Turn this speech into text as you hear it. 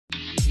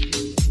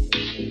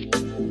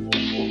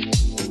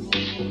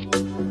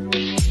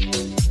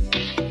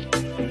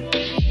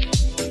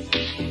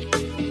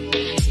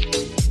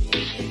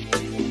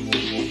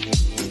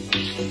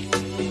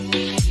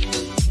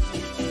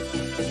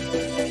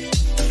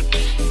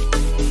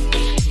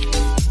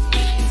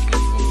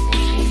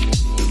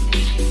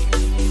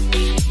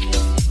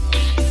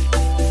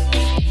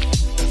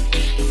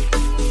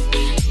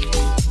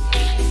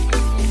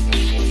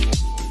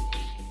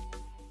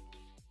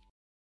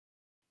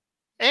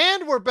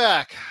And we're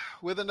back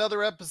with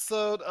another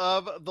episode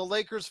of the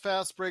Lakers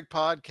Fast Break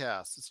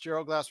podcast. It's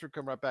Gerald Glassford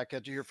coming right back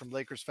at you here from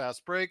Lakers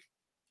Fast Break,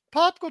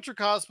 Pop Culture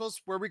Cosmos,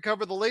 where we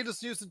cover the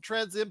latest news and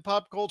trends in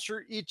pop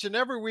culture each and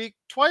every week,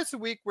 twice a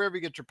week, wherever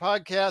you get your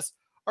podcasts.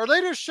 Our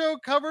latest show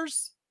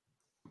covers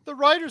the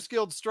Writers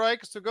Guild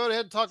strike, so go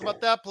ahead and talk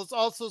about that. Plus,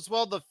 also as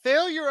well, the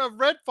failure of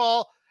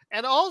Redfall,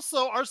 and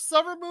also our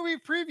summer movie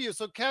preview.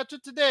 So catch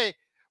it today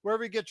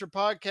wherever you get your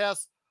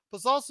podcasts.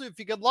 Plus, also if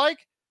you could like,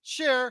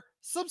 share,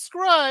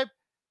 subscribe.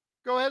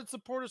 Go ahead and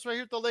support us right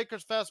here at the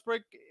Lakers Fast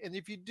Break. And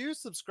if you do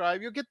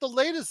subscribe, you'll get the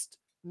latest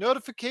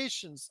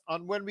notifications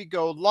on when we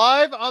go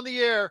live on the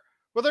air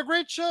with our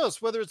great shows,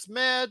 whether it's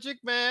Magic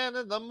Man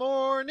in the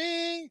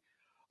morning.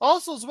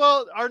 Also, as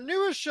well, our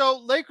newest show,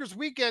 Lakers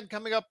Weekend,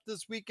 coming up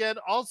this weekend.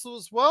 Also,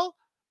 as well,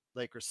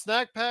 Lakers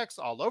snack packs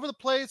all over the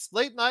place.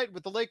 Late night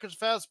with the Lakers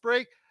Fast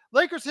Break.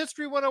 Lakers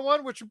History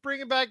 101, which we're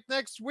bringing back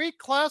next week.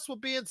 Class will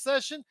be in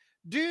session.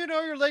 Do you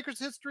know your Lakers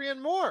history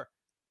and more?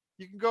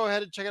 You can go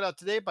ahead and check it out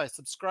today by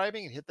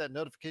subscribing and hit that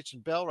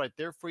notification bell right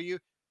there for you,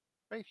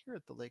 right here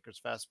at the Lakers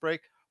Fast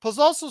Break. Plus,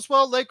 also as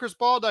well,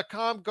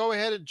 LakersBall.com. Go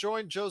ahead and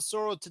join Joe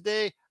Soro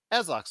today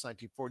as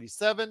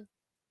Ox1947,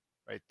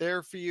 right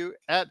there for you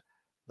at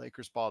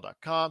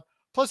LakersBall.com.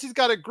 Plus, he's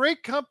got a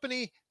great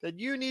company that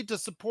you need to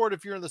support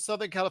if you're in the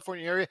Southern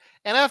California area.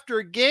 And after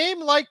a game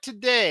like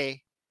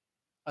today,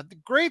 the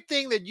great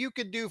thing that you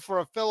can do for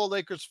a fellow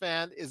Lakers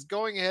fan is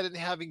going ahead and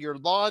having your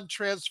lawn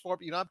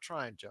transformed. I'm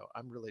trying, Joe.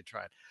 I'm really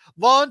trying.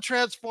 Lawn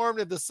transformed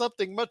into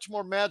something much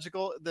more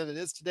magical than it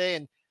is today.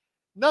 And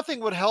nothing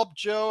would help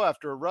Joe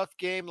after a rough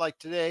game like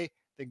today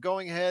than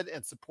going ahead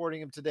and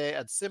supporting him today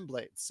at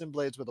Simblades,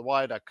 Simblades with a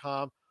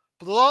Y.com.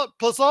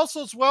 Plus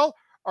also as well,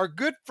 our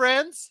good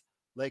friends,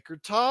 Laker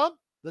Tom,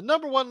 the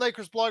number one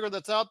Lakers blogger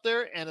that's out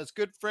there, and his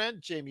good friend,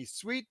 Jamie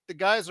Sweet. The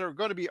guys are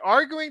going to be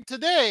arguing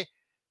today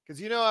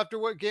because, after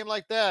a game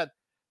like that,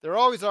 they're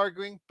always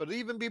arguing, but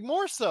even be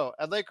more so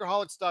at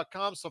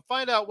Lakerholics.com. So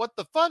find out what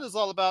the fun is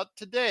all about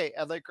today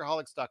at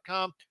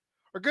Lakerholics.com.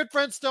 Our good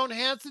friend Stone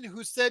Hansen,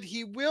 who said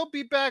he will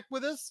be back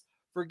with us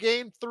for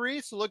Game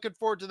 3, so looking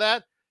forward to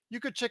that.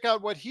 You could check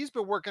out what he's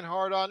been working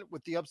hard on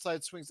with the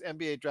Upside Swings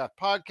NBA Draft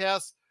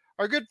podcast.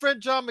 Our good friend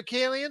John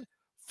McCallion,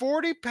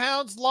 40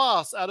 pounds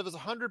lost out of his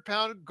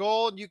 100-pound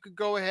goal, and you could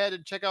go ahead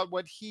and check out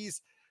what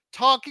he's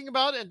talking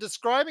about and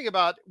describing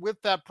about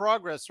with that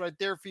progress right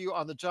there for you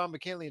on the John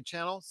McCallion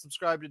channel.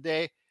 Subscribe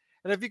today.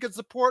 And if you can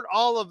support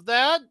all of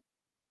that,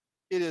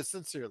 it is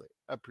sincerely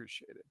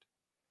appreciated.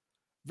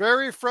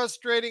 Very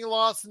frustrating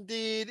loss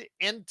indeed.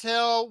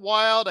 Intel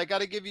Wild, I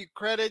got to give you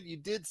credit. You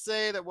did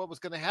say that what was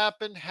going to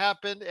happen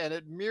happened, and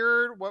it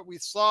mirrored what we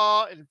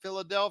saw in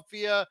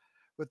Philadelphia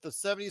with the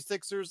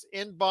 76ers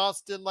in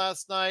Boston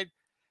last night.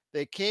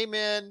 They came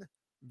in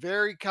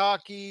very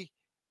cocky,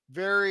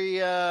 very,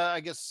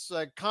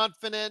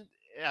 confident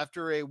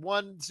after a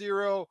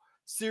 1-0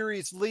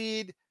 series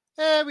lead.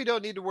 We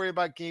don't need to worry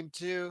about game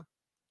 2.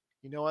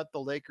 You know what?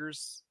 The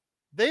Lakers,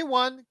 they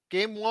won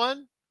game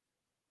 1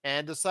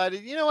 and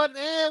decided,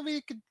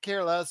 we could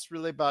care less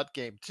really about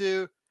game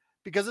 2,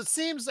 because it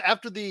seems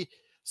after the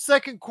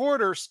second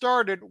quarter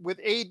started with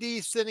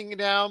AD sitting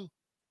down,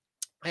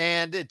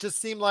 and it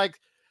just seemed like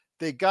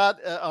they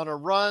got on a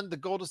run, the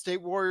Golden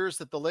State Warriors,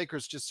 that the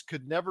Lakers just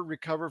could never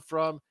recover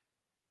from.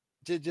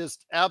 They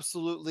just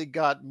absolutely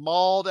got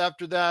mauled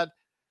after that.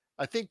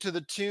 I think to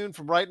the tune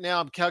from right now,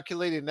 I'm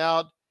calculating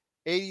out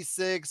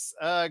 86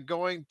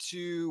 going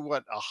to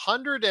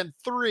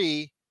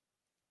 103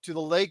 to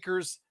the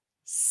Lakers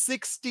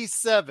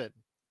 67.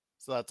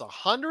 So that's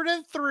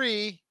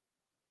 103.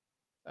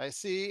 I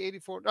see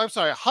 84. I'm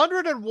sorry,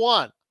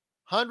 101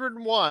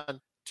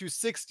 to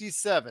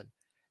 67.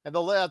 And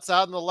that's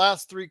out in the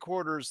last 3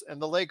 quarters. And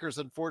the Lakers,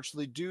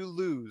 unfortunately, do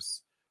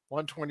lose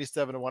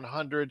 127 to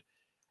 100.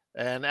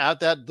 And at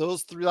that,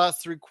 those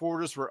last 3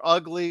 quarters were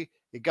ugly.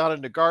 It got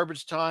into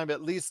garbage time.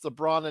 At least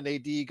LeBron and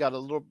AD got a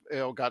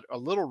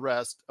little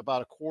rest,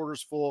 about a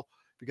quarter's full,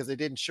 because they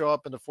didn't show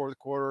up in the fourth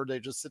quarter.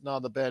 They're just sitting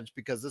on the bench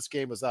because this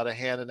game was out of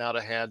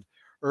hand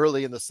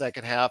early in the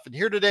second half. And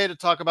here today to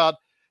talk about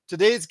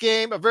today's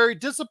game, a very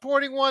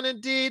disappointing one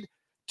indeed.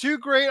 2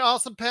 great,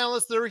 awesome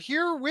panelists that are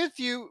here with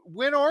you,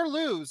 win or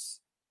lose.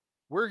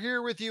 We're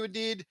here with you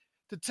indeed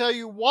to tell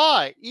you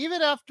why,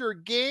 even after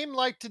a game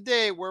like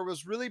today where it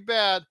was really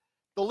bad,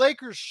 the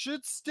Lakers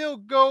should still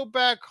go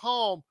back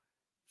home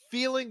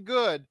feeling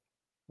good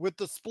with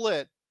the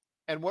split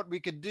and what we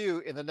can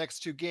do in the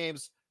next 2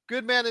 games.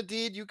 Good man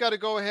indeed. You got to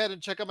go ahead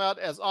and check him out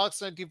as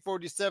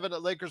Ox1947 at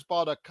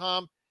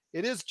LakersBall.com.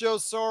 It is Joe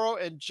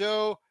Soro. And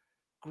Joe,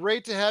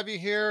 great to have you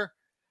here.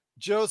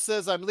 Joe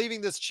says, I'm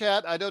leaving this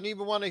chat. I don't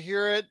even want to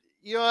hear it.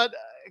 You know what?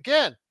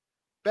 Again,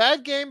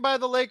 bad game by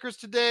the Lakers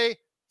today.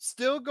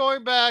 Still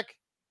going back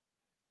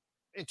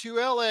into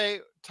LA,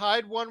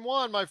 tied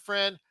 1-1, my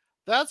friend.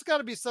 That's got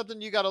to be something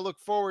you got to look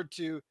forward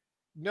to,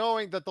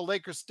 knowing that the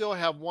Lakers still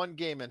have 1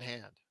 game in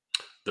hand.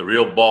 The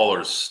real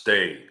ballers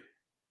stay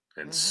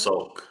and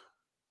soak.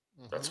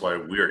 That's why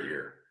we're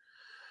here.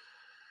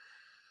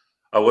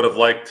 I would have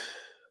liked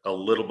a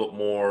little bit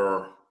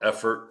more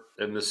effort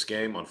in this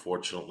game.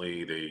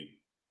 Unfortunately, they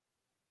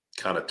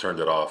kind of turned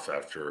it off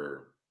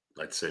after,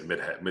 I'd say,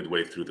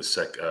 midway through the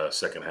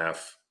second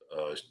half,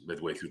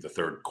 midway through the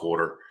third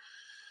quarter,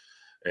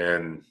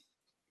 and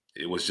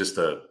it was just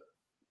I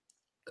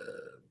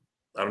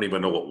don't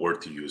even know what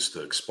word to use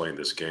to explain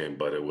this game,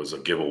 but it was a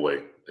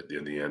giveaway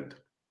in the end.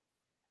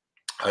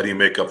 How do you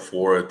make up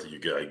for it? You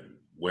got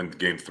win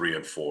game 3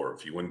 and 4.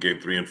 If you win game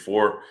 3 and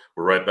 4,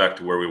 we're right back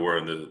to where we were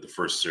in the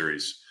first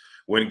series.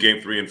 Win game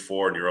 3 and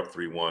 4, and you're up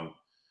 3-1.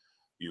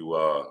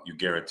 You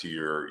guarantee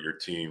your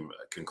team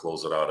can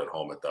close it out at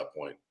home at that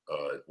point.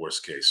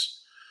 Worst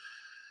case,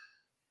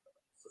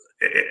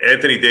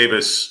 Anthony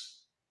Davis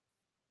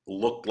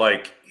looked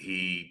like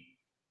he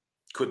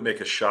couldn't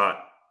make a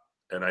shot,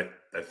 and I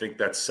think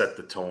that set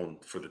the tone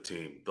for the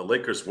team. The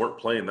Lakers weren't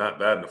playing that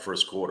bad in the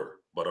first quarter,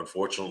 but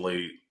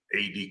unfortunately,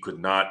 AD could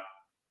not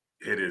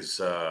hit his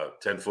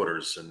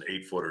 10-footers and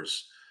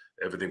 8-footers.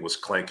 Everything was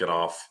clanking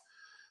off,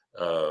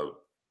 and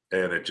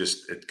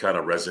it kind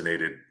of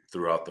resonated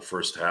throughout the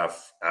first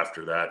half.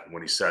 After that,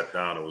 when he sat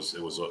down, it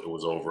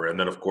was over. And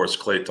then, of course,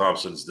 Klay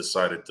Thompson's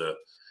decided to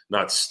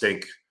not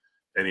stink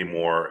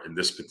anymore in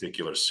this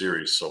particular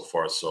series so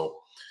far. So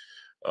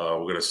we're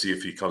going to see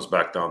if he comes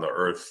back down to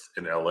earth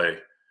in LA.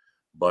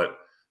 But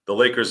the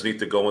Lakers need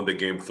to go into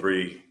game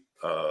 3,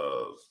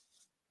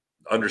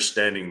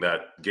 understanding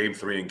that game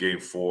 3 and game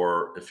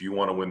 4, if you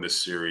want to win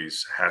this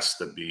series,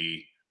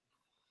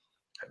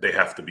 they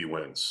have to be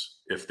wins.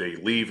 If they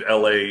leave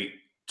LA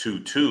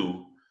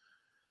 2-2,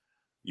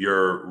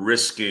 you're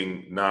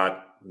risking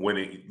not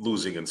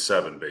losing in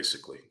 7,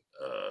 basically.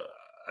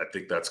 I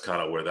think that's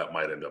kind of where that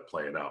might end up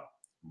playing out.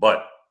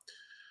 But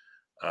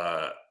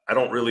I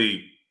don't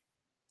really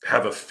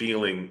have a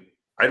feeling.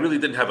 I really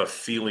didn't have a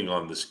feeling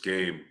on this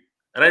game,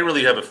 and I didn't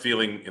really have a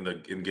feeling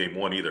in game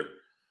 1 either.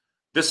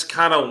 This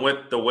kind of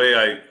went the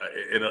way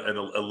in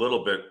a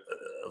little bit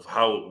of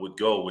how it would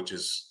go, which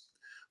is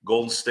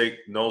Golden State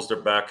knows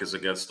their back is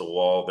against the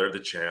wall. They're the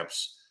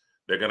champs.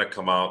 They're going to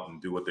come out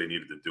and do what they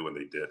needed to do, and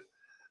they did.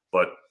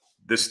 But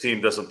this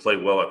team doesn't play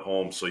well at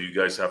home, so you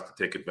guys have to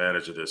take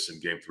advantage of this in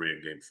game 3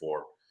 and game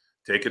 4.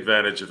 Take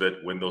advantage of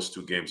it, win those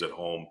 2 games at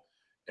home,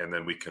 and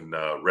then we can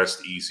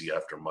rest easy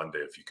after Monday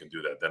if you can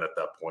do that. Then at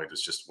that point,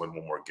 it's just win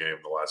one more game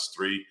in the last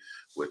 3,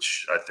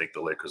 which I think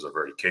the Lakers are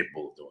very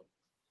capable of doing.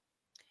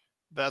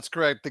 That's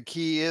correct. The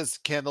key is,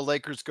 can the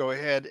Lakers go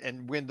ahead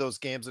and win those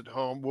games at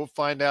home? We'll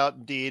find out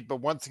indeed.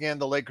 But once again,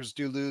 the Lakers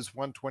do lose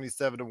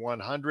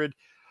 127-100.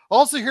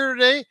 Also here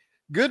today,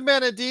 good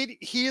man indeed.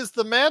 He is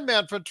the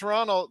madman from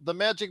Toronto, the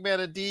Magic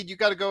Man indeed. You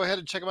got to go ahead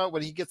and check him out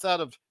when he gets out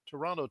of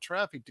Toronto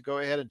traffic to go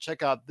ahead and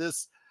check out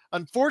this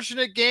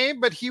unfortunate game.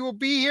 But he will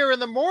be here in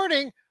the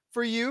morning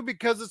for you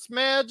because it's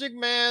Magic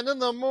Man in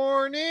the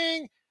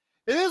morning.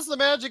 It is the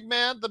Magic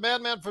Man, the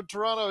madman from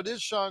Toronto. It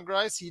is Sean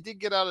Grice. He did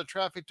get out of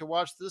traffic to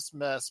watch this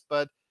mess.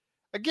 But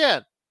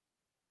again,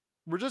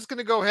 we're just going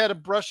to go ahead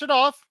and brush it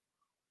off.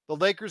 The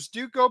Lakers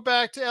do go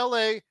back to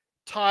LA,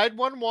 tied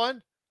 1-1.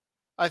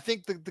 I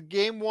think the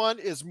game 1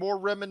 is more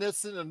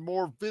reminiscent and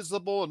more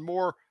visible and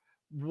more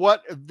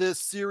what this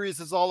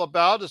series is all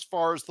about as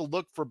far as the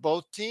look for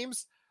both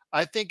teams.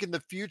 I think in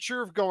the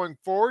future of going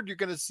forward, you're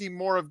going to see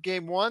more of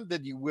game 1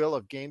 than you will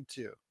of game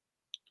 2.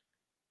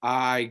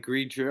 I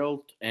agree,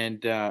 Gerald.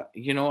 And,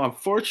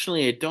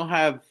 unfortunately, I don't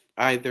have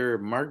either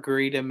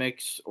margarita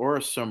mix or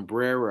a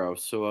sombrero.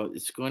 So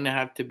it's going to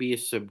have to be a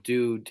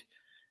subdued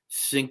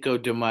Cinco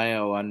de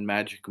Mayo on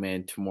Magic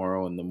Man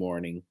tomorrow in the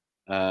morning,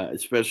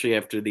 especially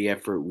after the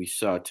effort we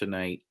saw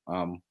tonight.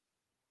 2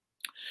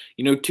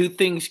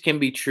 things can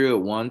be true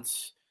at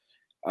once.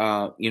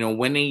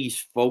 When he's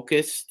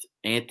focused,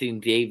 Anthony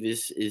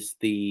Davis is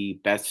the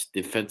best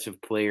defensive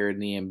player in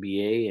the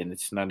NBA, and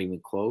it's not even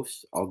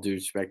close. All due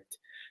respect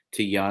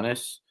to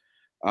Giannis.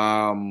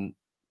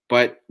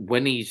 But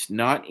when he's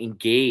not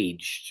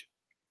engaged,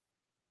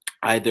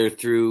 either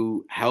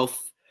through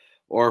health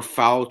or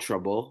foul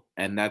trouble,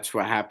 and that's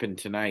what happened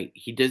tonight,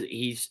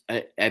 he's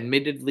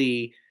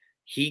admittedly,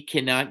 he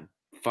cannot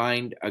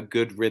find a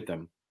good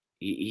rhythm.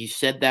 He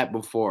said that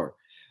before.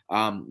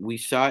 We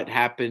saw it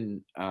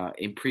happen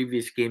in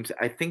previous games.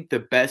 I think the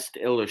best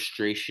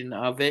illustration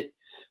of it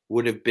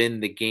would have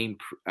been the game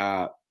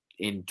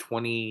in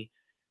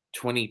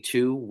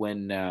 2022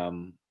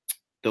 when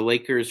the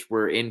Lakers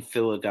were in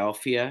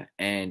Philadelphia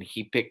and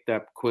he picked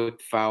up quick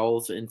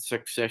fouls in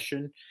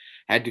succession,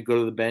 had to go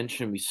to the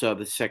bench, and we saw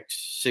the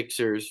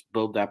Sixers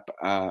build up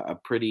a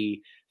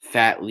pretty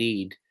fat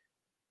lead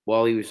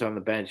while he was on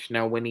the bench.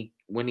 Now, when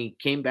he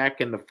came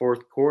back in the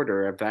fourth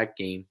quarter of that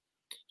game,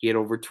 he had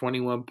over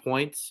 21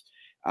 points.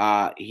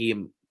 He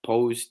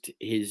imposed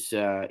his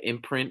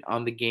imprint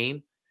on the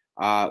game.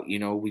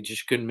 We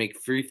just couldn't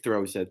make free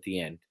throws at the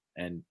end,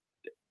 and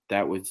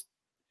that was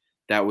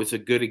a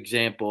good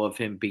example of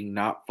him being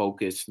not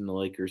focused and the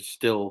Lakers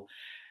still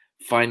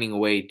finding a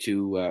way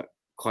to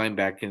climb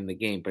back in the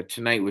game. But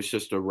tonight was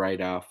just a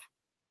write-off,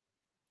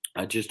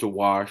 just a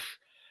wash.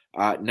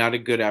 Not a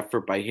good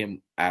effort by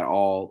him at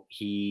all.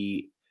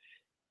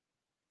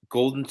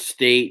 Golden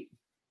State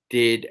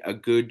did a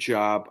good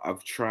job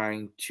of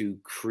trying to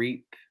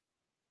creep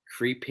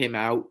him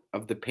out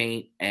of the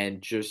paint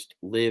and just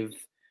live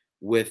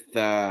with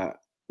the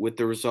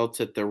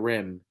results at the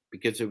rim,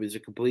 because it was a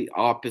complete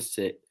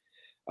opposite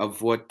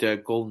of what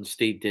Golden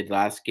State did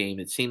last game.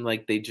 It seemed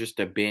like they just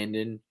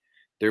abandoned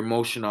their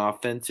motion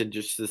offense and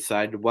just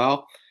decided,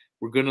 well,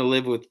 we're going to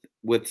live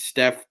with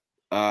Steph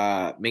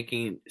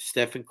making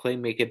Steph and Clay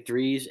making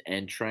threes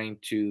and trying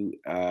to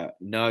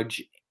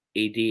nudge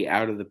AD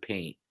out of the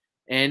paint.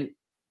 And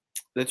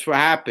that's what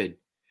happened.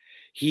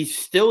 He's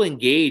still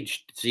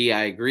engaged, Z,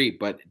 I agree,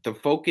 but the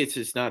focus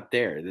is not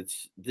there.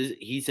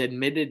 He's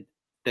admitted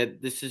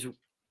that this is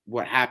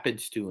what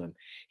happens to him.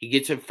 He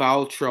gets in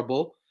foul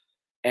trouble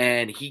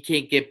and he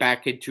can't get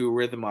back into a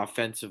rhythm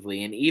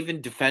offensively. And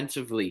even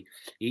defensively,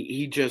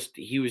 he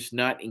was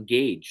not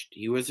engaged.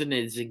 He wasn't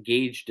as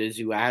engaged as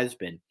he has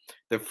been.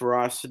 The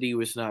ferocity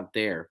was not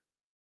there.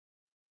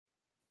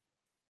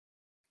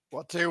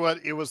 Well, I'll tell you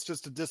what, it was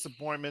just a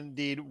disappointment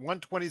indeed.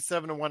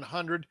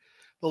 127-100.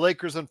 The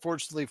Lakers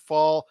unfortunately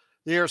fall.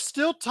 They are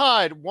still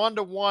tied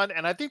 1-1,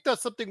 and I think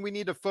that's something we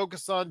need to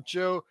focus on,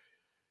 Joe.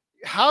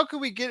 How can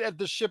we get at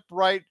the ship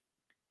right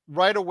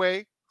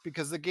away?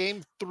 Because the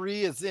game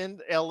 3 is in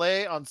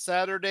LA on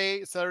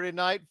Saturday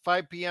night,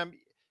 5 p.m.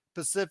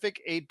 Pacific,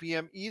 8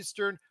 p.m.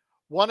 Eastern.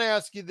 Want to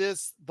ask you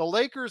this. The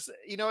Lakers,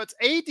 it's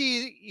AD.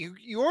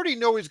 You already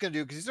know what he's going to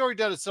do because he's already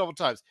done it several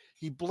times.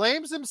 He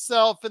blames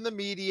himself in the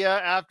media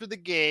after the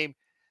game.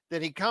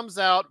 Then he comes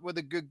out with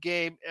a good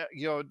game,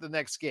 the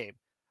next game.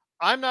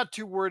 I'm not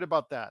too worried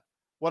about that.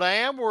 What I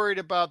am worried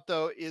about,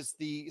 though, is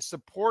the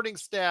supporting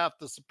staff,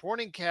 the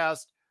supporting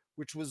cast,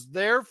 which was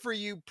there for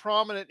you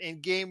prominent in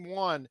game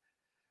 1,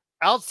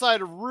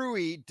 outside of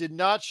Rui, did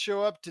not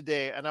show up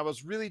today. And I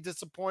was really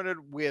disappointed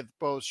with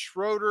both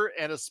Schroeder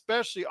and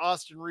especially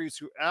Austin Reeves,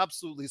 who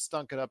absolutely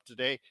stunk it up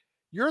today.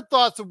 Your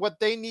thoughts on what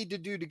they need to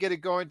do to get it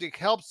going to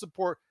help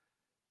support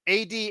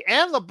AD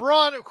and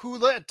LeBron,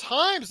 who at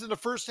times in the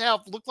first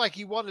half looked like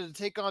he wanted to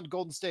take on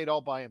Golden State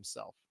all by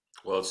himself.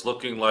 Well, it's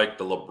looking like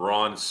the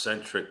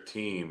LeBron-centric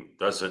team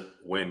doesn't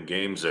win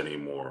games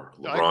anymore.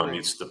 LeBron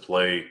needs to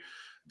play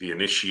the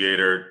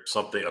initiator,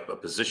 a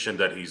position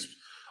that he's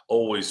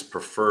always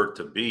preferred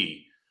to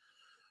be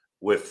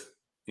with,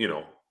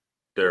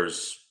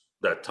 there's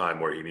that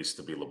time where he needs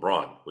to be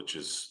LeBron, which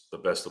is the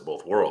best of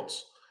both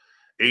worlds.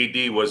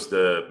 AD was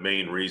the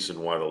main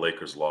reason why the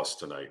Lakers lost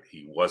tonight.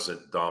 He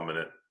wasn't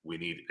dominant. We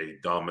need a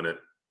dominant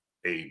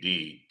AD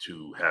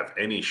to have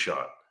any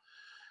shot.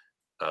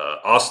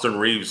 Austin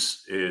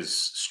Reeves is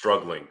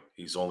struggling.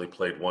 He's only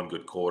played one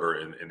good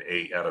quarter in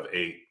 8 out of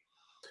 8.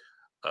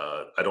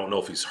 I don't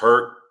know if he's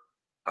hurt.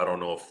 I don't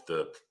know if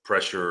the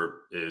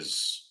pressure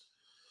is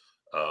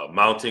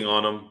mounting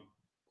on him.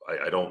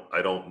 I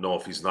don't know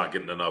if he's not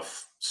getting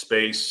enough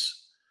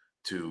space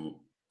to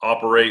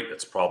operate.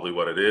 That's probably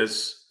what it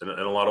is in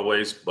a lot of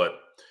ways. But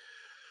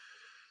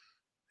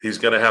he's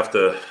going to have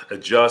to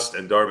adjust,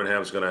 and Darvin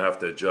Ham's going to have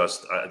to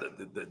adjust.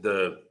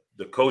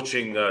 The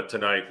coaching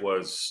tonight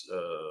was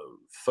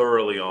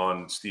thoroughly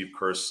on Steve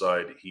Kerr's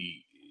side.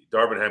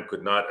 Darvin Ham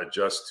could not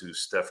adjust to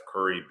Steph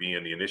Curry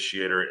being the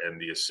initiator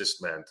and the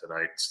assist man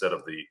tonight instead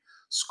of the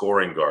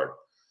scoring guard.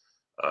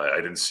 I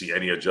didn't see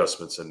any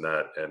adjustments in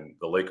that. And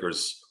the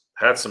Lakers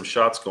had some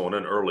shots going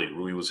in early.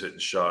 Rui was hitting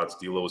shots.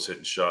 D'Lo was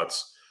hitting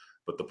shots.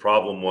 But the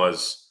problem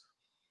was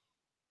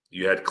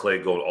you had Clay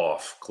go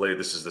off. Clay,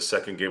 this is the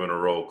second game in a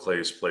row. Clay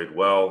has played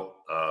well.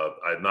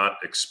 I'm not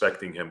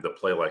expecting him to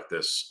play like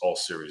this all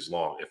series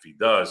long. If he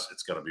does,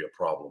 it's going to be a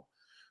problem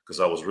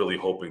because I was really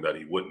hoping that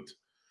he wouldn't.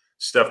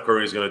 Steph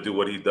Curry is going to do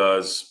what he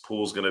does.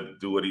 Poole's going to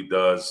do what he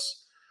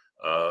does.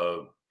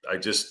 I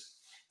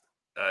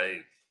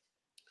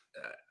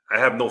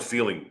have no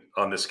feeling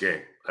on this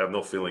game.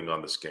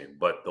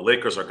 But the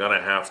Lakers are going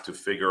to have to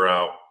figure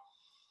out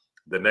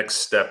the next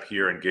step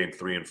here in game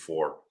 3 and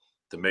 4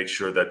 to make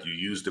sure that you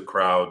use the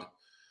crowd.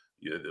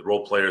 The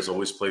role players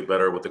always play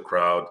better with the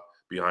crowd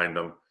behind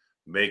them.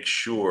 Make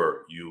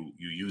sure you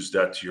use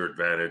that to your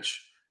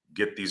advantage.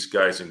 Get these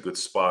guys in good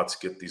spots.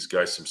 Get these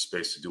guys some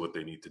space to do what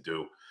they need to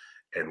do.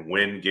 And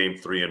win game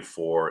 3 and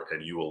 4,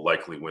 and you will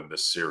likely win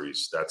this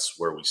series. That's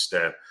where we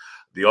stand.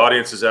 The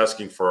audience is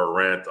asking for a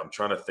rant. I'm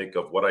trying to think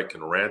of what I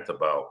can rant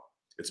about.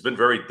 It's been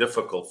very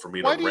difficult for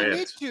me to rant. Why do you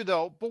need to,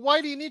 though? But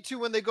why do you need to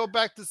when they go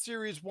back to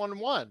series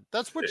 1-1?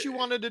 That's what you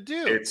wanted to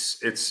do.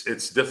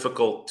 It's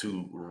difficult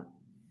to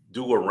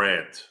do a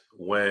rant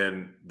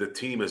when the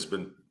team has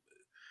been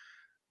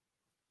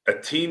a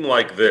team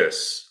like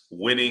this.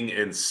 Winning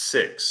in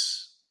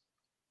 6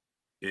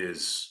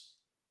 is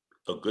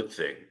a good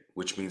thing,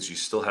 which means you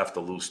still have to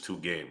lose 2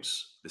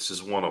 games. This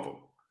is one of them.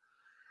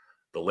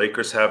 The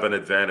Lakers have an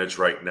advantage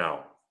right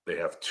now. They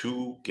have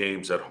 2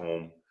 games at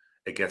home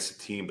against a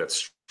team that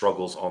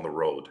struggles on the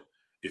road.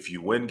 If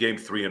you win game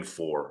 3 and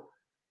 4,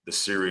 the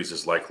series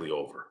is likely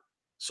over.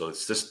 So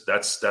it's just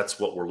that's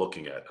what we're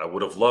looking at. I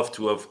would have loved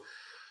to have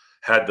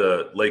had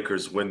the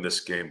Lakers win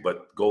this game,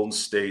 but Golden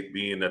State,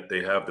 being that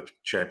they have the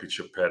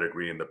championship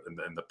pedigree and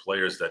the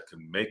players that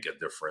can make a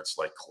difference,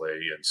 like Clay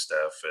and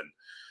Steph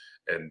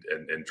and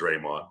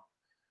Draymond,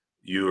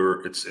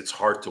 it's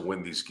hard to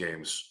win these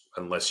games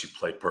unless you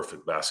play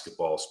perfect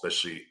basketball,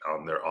 especially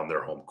on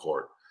their home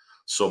court.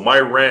 So my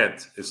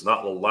rant is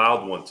not a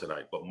loud one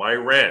tonight, but my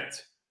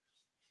rant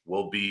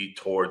will be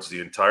towards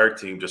the entire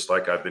team, just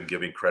like I've been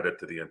giving credit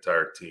to the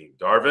entire team.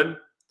 Darvin,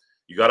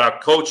 you got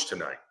outcoached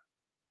tonight.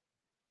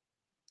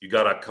 You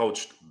got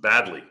outcoached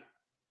badly.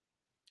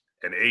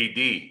 And AD,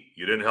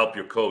 you didn't help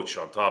your coach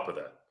on top of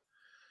that.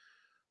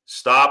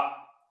 Stop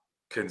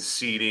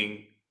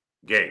conceding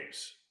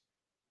games.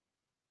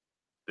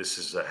 This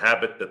is a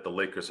habit that the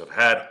Lakers have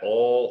had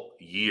all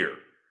year.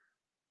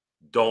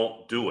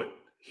 Don't do it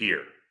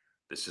here.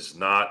 This is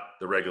not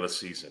the regular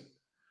season.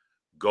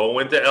 Go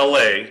into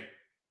LA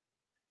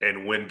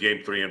and win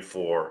game 3 and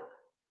 4,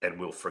 and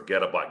we'll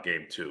forget about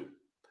game 2.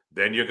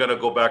 Then you're going to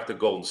go back to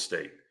Golden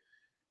State.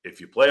 If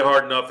you play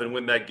hard enough and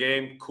win that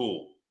game,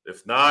 cool.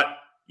 If not,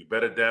 you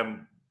better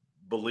damn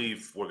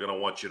believe we're going to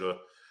want you to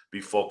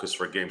be focused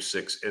for game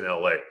 6 in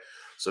LA.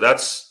 So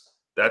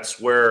that's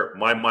where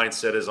my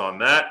mindset is on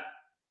that.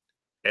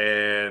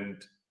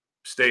 And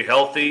stay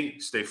healthy,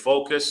 stay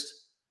focused.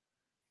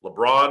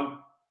 LeBron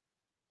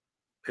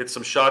hit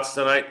some shots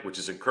tonight, which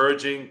is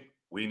encouraging.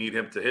 We need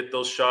him to hit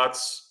those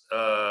shots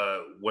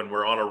when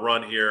we're on a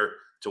run here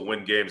to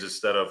win games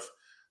instead of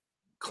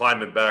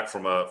climbing back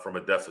from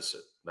a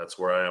deficit. That's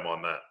where I am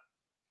on that.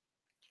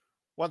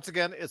 Once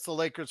again, it's the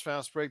Lakers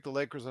fast break. The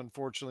Lakers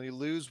unfortunately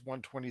lose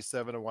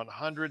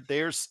 127-100.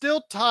 They are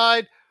still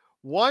tied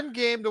 1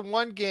 game to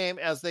 1 game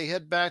as they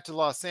head back to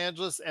Los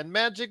Angeles. And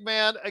Magic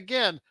Man,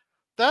 again,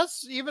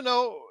 that's even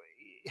though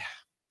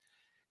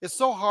it's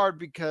so hard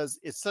because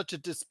it's such a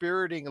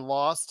dispiriting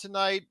loss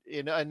tonight.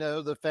 And I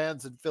know the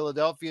fans in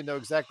Philadelphia know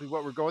exactly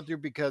what we're going through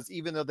because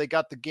even though they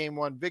got the game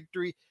 1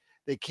 victory,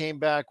 they came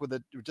back with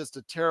just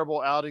a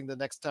terrible outing the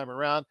next time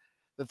around.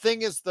 The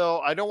thing is, though,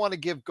 I don't want to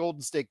give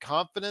Golden State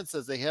confidence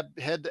as they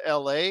head to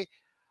LA.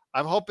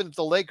 I'm hoping that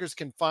the Lakers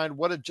can find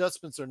what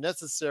adjustments are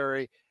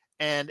necessary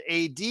and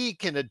AD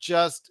can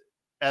adjust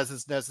as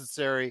is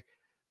necessary.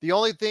 The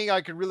only thing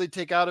I can really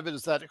take out of it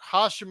is that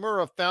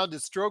Hashimura found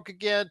his stroke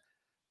again.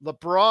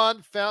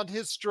 LeBron found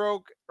his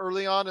stroke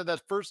early on in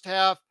that first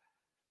half.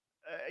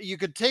 You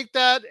could take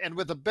that, and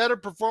with a better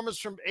performance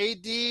from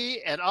AD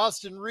and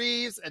Austin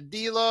Reeves and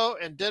D'Lo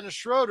and Dennis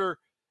Schroeder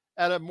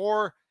at a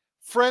more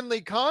friendly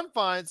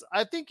confines,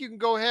 I think you can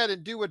go ahead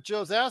and do what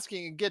Joe's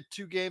asking and get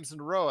 2 games in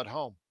a row at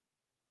home.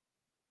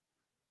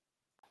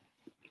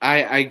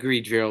 I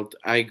agree, Gerald.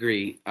 I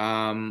agree.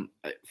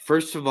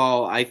 First of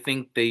all, I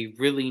think they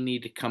really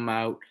need to come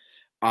out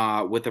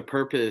with a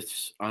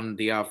purpose on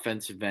the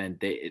offensive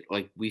end.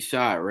 Like we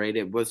saw it, right?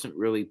 It wasn't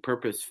really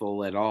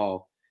purposeful at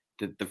all.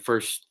 The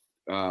first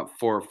 4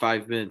 or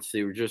 5 minutes,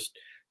 they were just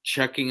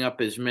chucking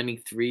up as many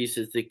threes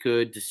as they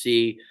could to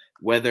see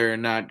whether or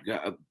not.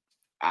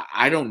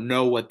 I don't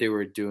know what they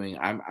were doing.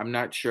 I'm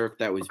not sure if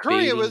that was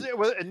Curry. baiting. It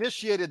was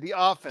initiated the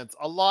offense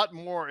a lot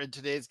more in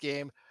today's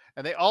game,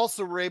 and they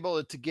also were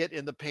able to get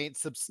in the paint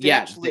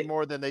substantially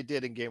more than they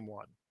did in game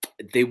 1.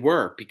 They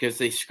were because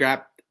they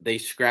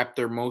scrapped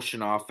their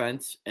motion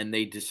offense, and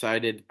they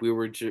decided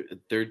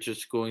they're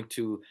just going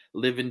to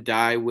live and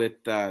die with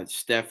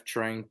Steph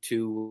trying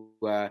to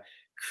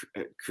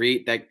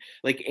create that.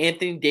 Like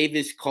Anthony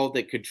Davis called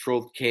it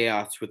controlled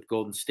chaos with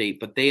Golden State,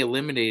 but they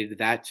eliminated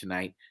that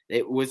tonight.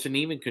 It wasn't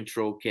even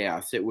controlled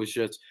chaos. It was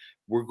just,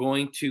 we're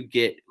going to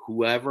get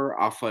whoever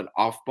off an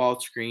off-ball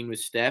screen with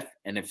Steph,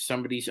 and if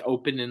somebody's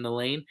open in the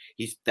lane,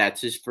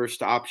 that's his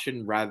first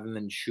option rather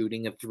than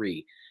shooting a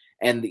 3.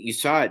 And you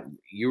saw it.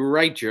 You were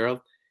right, Gerald.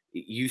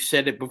 You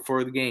said it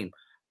before the game.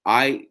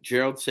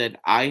 Gerald said,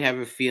 I have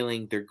a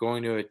feeling they're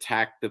going to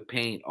attack the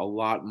paint a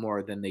lot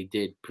more than they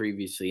did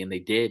previously, and they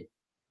did.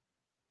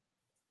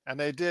 And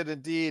they did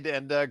indeed.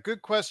 And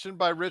good question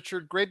by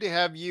Richard. Great to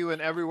have you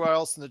and everyone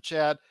else in the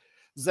chat.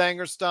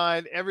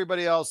 Zangerstein,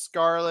 everybody else,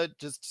 Scarlett,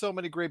 just so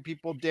many great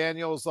people.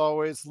 Daniel, as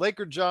always.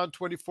 Laker John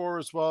 24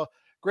 as well.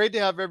 Great to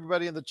have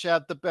everybody in the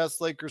chat, the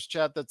best Lakers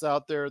chat that's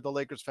out there, the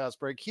Lakers Fast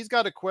Break. He's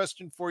got a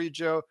question for you,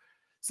 Joe.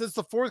 Since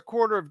the 4th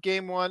quarter of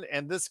game 1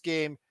 and this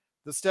game,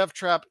 the Steph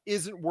trap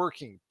isn't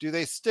working. Do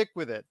they stick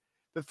with it?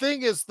 The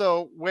thing is,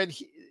 though, when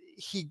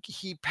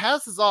he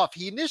passes off,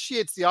 he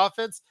initiates the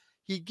offense,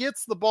 he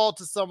gets the ball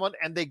to someone,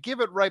 and they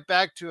give it right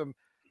back to him.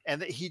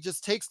 And he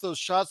just takes those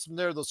shots from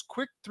there, those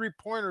quick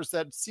 3-pointers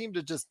that seem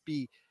to just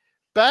be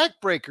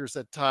backbreakers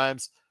at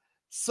times.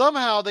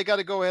 Somehow they got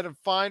to go ahead and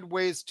find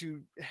ways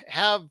to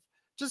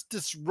just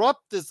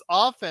disrupt this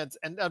offense.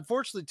 And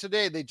unfortunately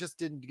today they just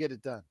didn't get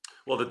it done.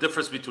 Well, the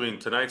difference between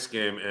tonight's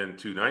game and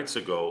 2 nights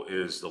ago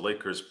is the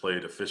Lakers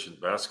played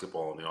efficient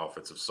basketball on the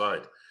offensive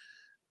side.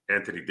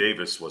 Anthony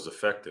Davis was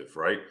effective,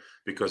 right?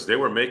 Because they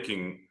were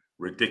making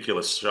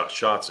ridiculous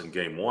shots in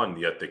game 1,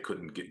 yet they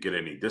couldn't get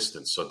any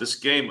distance. So this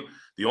game,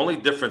 the only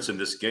difference in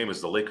this game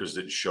is the Lakers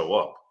didn't show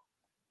up.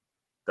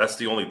 That's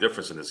the only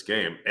difference in this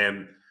game.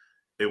 And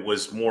it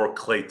was more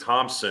Klay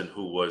Thompson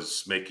who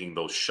was making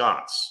those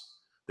shots.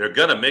 they're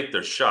going to make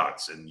their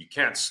shots, and you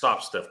can't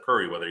stop Steph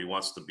Curry, whether he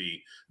wants to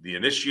be the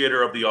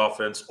initiator of the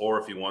offense or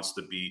if he wants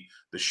to be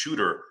the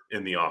shooter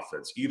in the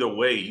offense. Either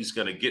way, he's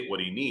going to get what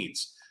he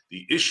needs.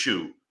 The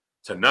issue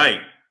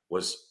tonight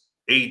was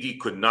AD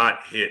could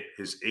not hit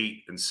his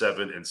 8 and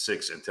 7 and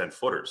 6 and 10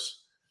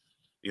 footers.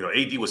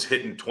 AD was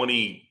hitting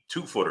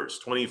 22 footers,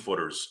 20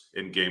 footers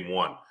in game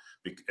one.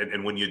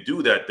 And when you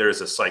do that,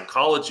 there's a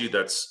psychology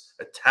that's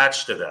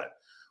attached to that.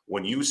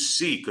 When you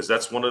see, because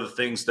that's one of the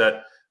things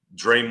that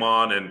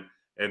Draymond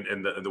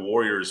and the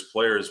Warriors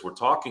players were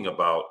talking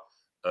about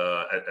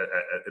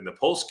in the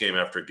post game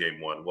after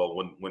game one. Well,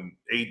 when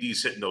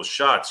AD's hitting those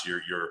shots,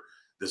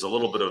 there's a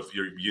little bit of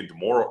you're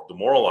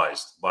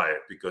demoralized by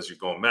it because you're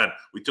going, man,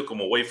 we took him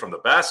away from the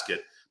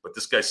basket, but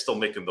this guy's still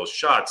making those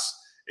shots.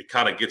 It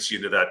kind of gets you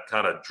into that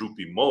kind of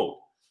droopy mode.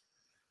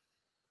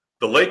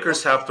 The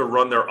Lakers have to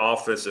run their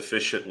offense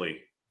efficiently,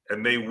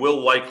 and they will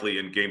likely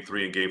in game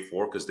 3 and game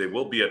 4 because they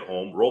will be at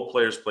home. Role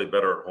players play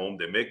better at home.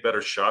 They make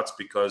better shots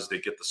because they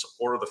get the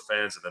support of the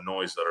fans and the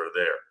noise that are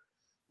there.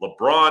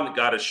 LeBron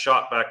got his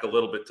shot back a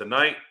little bit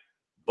tonight,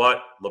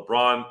 but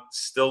LeBron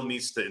still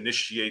needs to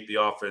initiate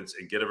the offense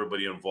and get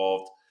everybody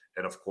involved.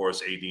 And, of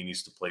course, AD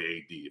needs to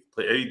play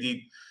AD.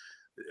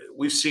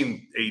 We've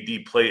seen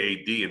AD play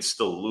AD and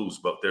still lose,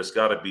 but there's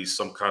got to be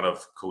some kind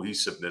of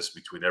cohesiveness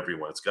between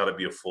everyone. It's got to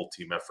be a full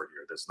team effort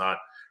here. There's not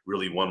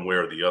really one way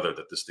or the other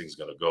that this thing's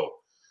going to go.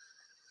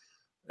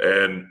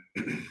 And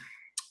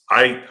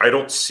I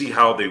don't see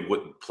how they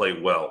wouldn't play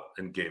well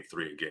in game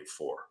 3 and game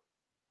 4.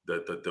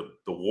 The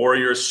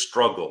Warriors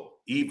struggle.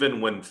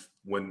 Even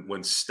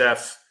when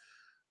Steph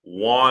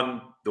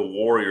won the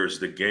Warriors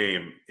the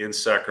game in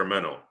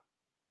Sacramento,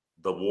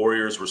 the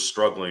Warriors were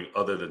struggling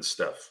other than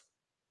Steph.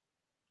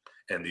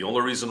 And the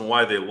only reason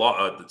why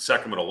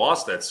Sacramento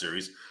lost that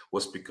series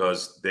was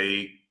because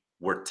they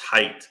were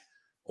tight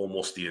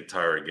almost the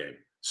entire game.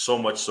 So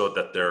much so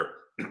that their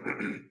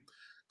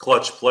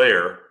clutch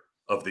player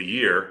of the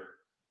year,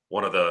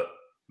 one of the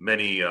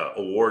many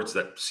awards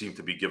that seem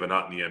to be given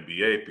out in the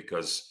NBA,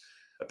 because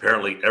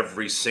apparently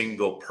every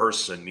single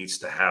person needs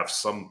to have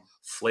some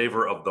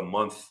flavor of the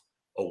month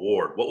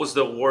award. What was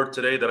the award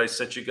today that I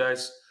sent you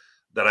guys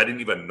that I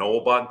didn't even know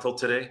about until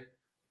today?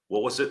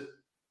 What was it?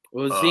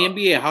 Well, it's the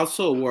NBA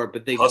Hustle Award,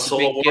 but Hustle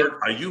Award?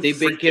 Are you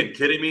freaking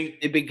kidding me?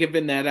 They've been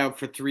giving that out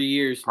for 3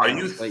 years now. Are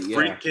you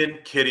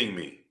freaking kidding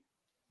me?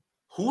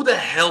 Who the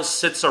hell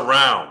sits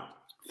around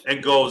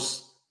and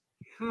goes,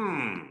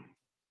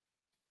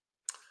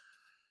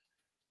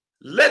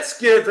 let's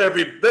give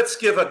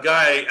a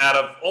guy out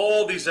of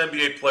all these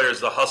NBA players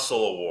the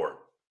Hustle Award,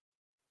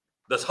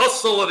 the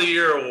Hustle of the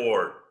Year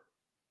Award.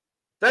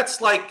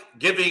 That's like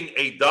giving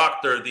a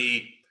doctor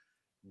the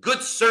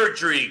good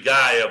surgery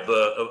guy of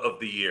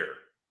the year.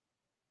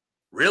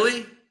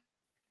 Really?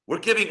 We're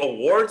giving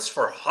awards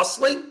for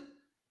hustling?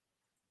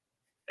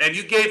 And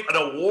you gave an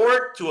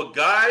award to a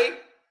guy?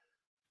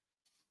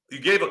 You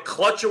gave a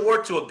clutch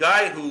award to a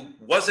guy who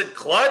wasn't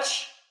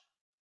clutch?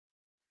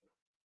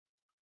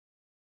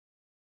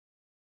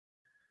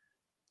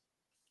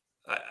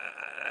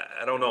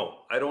 I don't know.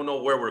 I don't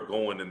know where we're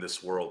going in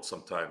this world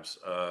sometimes.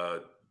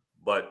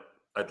 But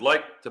I'd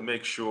like to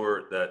make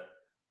sure that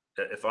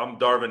if I'm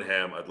Darvin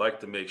Ham, I'd like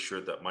to make sure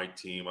that my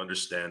team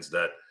understands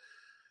that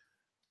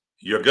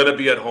you're going to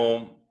be at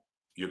home.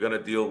 You're going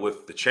to deal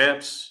with the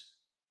champs,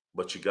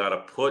 but you got to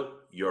put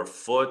your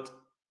foot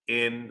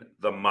in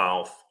the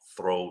mouth,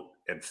 throat,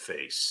 and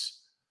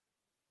face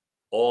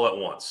all at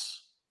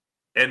once.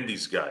 End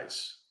these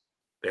guys.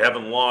 They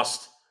haven't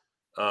lost,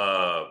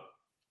 I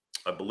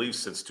believe,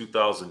 since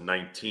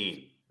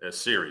 2019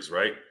 series,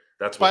 right?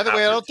 That's what. By the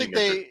way, I don't think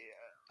they.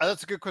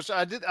 That's a good question.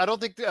 I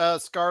don't think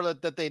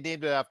Scarlet that they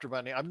named it after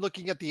money. I'm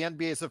looking at the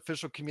NBA's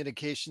official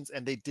communications,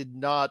 and they did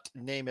not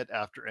name it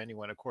after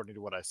anyone, according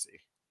to what I see.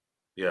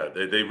 Yeah,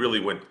 they really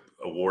went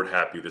award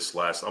happy this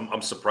last.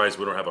 I'm surprised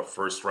we don't have a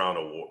first round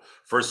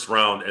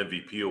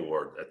MVP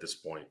award at this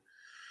point.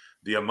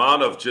 The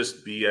amount of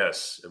just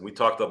BS, and we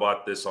talked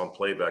about this on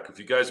Playback. If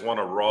you guys want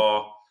a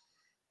raw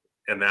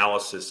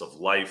analysis of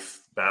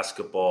life,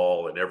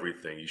 basketball, and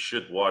everything, you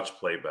should watch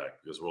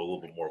Playback because we're a little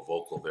bit more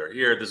vocal there.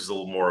 Here, this is a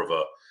little more of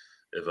a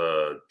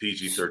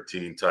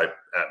PG-13 type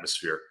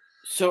atmosphere.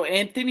 So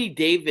Anthony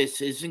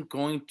Davis isn't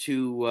going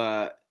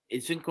to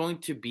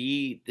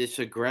be this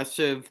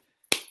aggressive.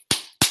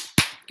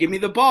 Give me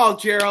the ball,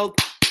 Gerald.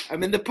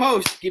 I'm in the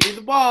post. Give me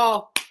the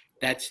ball.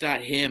 That's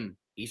not him.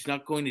 He's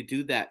not going to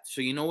do that.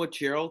 So you know what,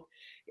 Gerald?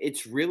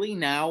 It's really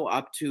now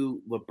up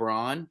to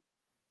LeBron,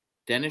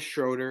 Dennis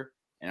Schroeder,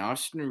 and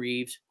Austin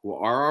Reeves, who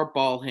are our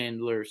ball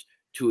handlers,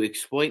 to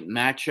exploit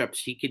matchups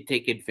he could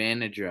take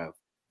advantage of.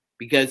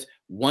 Because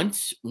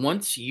once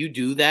you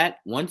do that,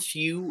 once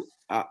you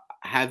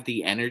have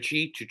the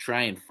energy to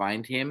try and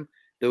find him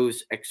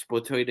those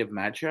exploitative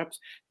matchups,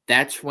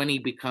 that's when he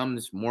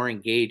becomes more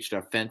engaged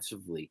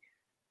offensively.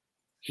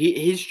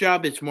 His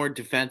job is more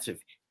defensive.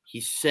 He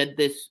said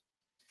this,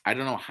 I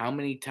don't know how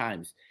many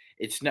times.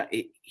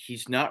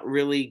 He's not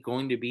really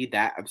going to be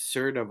that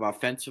absurd of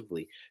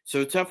offensively. So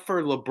it's up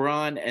for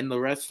LeBron and the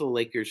rest of the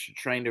Lakers to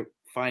trying to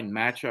find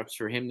matchups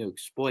for him to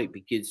exploit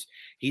because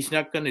he's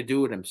not going to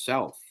do it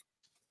himself.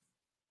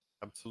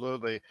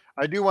 Absolutely.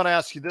 I do want to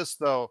ask you this,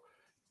 though.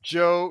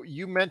 Joe,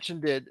 you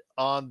mentioned it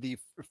on the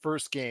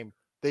first game.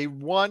 They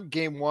won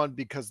game one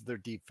because of their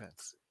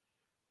defense.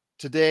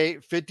 Today,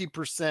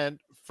 50%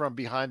 from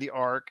behind the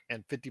arc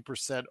and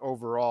 50%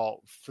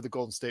 overall for the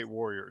Golden State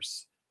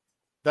Warriors.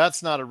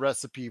 That's not a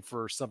recipe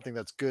for something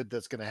that's good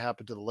that's going to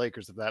happen to the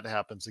Lakers if that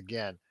happens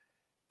again.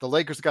 The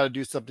Lakers got to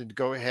do something to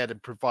go ahead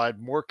and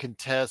provide more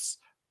contests,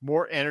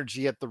 more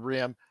energy at the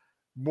rim,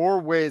 more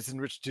ways in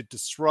which to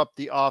disrupt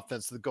the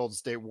offense of the Golden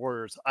State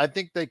Warriors. I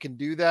think they can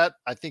do that.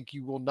 I think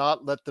you will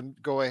not let them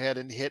go ahead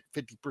and hit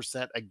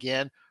 50%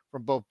 again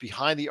from both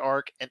behind the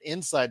arc and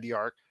inside the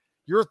arc.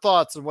 Your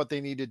thoughts on what they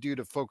need to do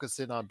to focus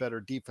in on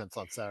better defense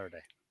on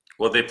Saturday?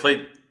 Well, they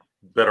played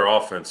better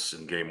offense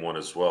in game one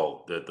as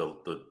well. The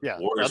Yeah,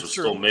 Warriors that's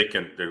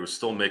were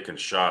still making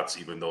shots,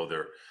 even though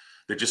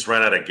they just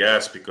ran out of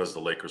gas because the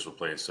Lakers were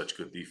playing such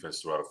good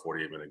defense throughout a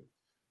 48-minute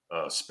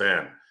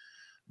span.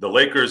 The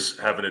Lakers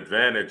have an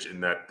advantage in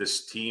that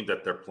this team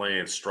that they're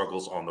playing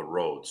struggles on the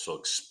road. So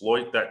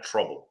exploit that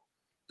trouble.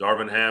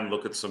 Darvin Ham,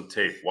 look at some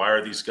tape. Why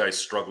are these guys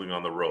struggling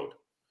on the road?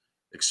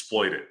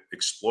 Exploit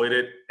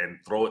it, and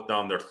throw it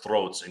down their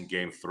throats in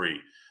game three.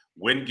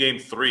 Win game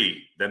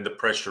three, then the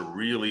pressure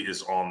really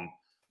is on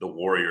the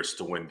Warriors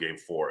to win game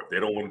four. If they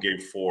don't win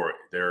game four,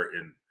 they're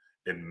in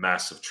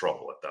massive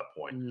trouble at that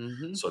point.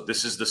 Mm-hmm. So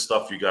this is the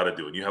stuff you got to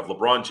do. And you have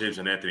LeBron James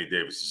and Anthony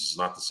Davis. This is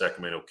not the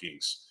Sacramento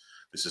Kings.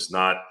 This is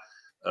not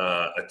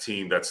a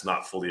team that's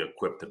not fully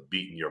equipped to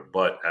beat in your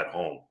butt at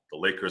home. The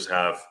Lakers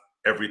have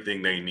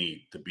everything they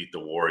need to beat the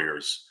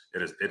Warriors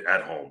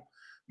at home.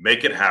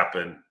 Make it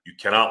happen. You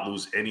cannot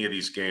lose any of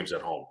these games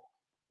at home.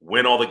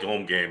 Win all the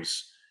home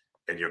games,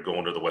 and you're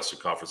going to the Western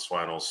Conference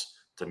Finals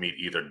to meet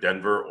either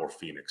Denver or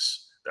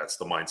Phoenix. That's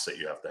the mindset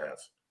you have to have.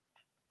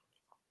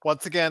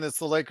 Once again, it's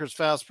the Lakers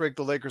fast break.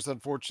 The Lakers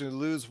unfortunately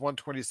lose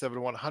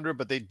 127-100,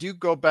 but they do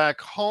go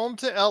back home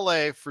to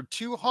LA for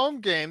 2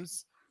 home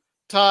games,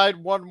 tied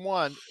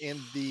 1-1 in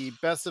the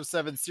best of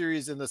 7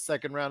 series in the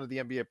second round of the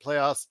NBA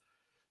playoffs.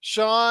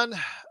 Sean,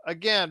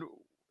 again,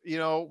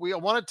 we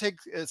want to take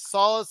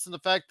solace in the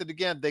fact that,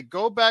 again, they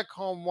go back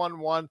home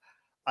 1-1.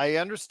 I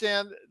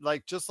understand,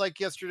 just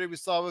like yesterday we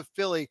saw with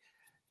Philly,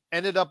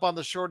 ended up on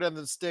the short end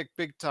of the stick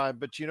big time.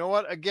 But you know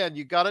what? Again,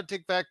 you got to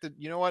take back that,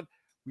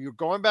 we were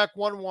going back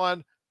 1-1.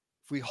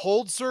 If we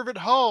hold serve at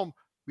home,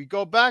 we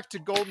go back to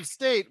Golden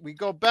State. We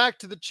go back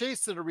to the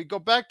Chase Center. We go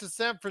back to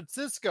San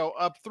Francisco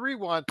up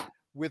 3-1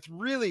 with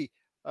really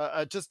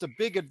just a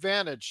big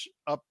advantage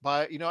up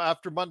by,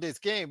 after Monday's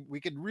game. We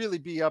could really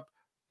be up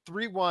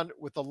 3-1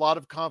 with a lot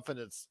of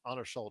confidence on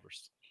our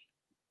shoulders.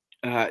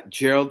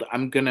 Gerald,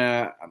 I'm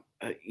gonna,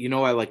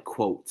 I like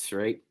quotes,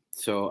 right?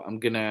 So I'm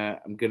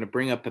gonna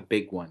bring up a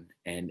big one,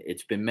 and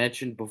it's been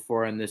mentioned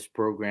before on this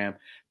program,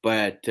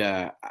 but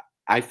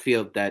I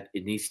feel that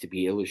it needs to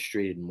be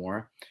illustrated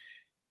more.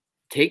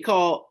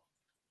 Paul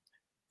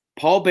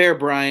Bear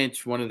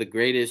Bryant's one of the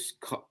greatest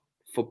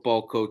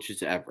football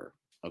coaches ever.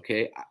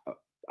 Okay,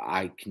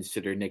 I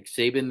consider Nick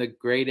Saban the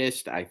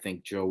greatest. I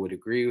think Joe would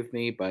agree with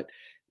me, but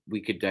we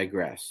could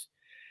digress.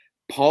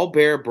 Paul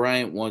Bear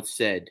Bryant once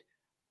said,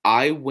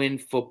 "I win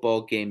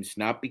football games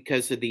not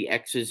because of the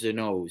X's and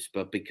O's,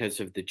 but because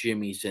of the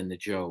Jimmies and the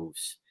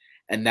Joes."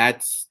 And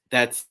that's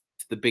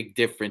the big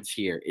difference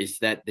here, is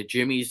that the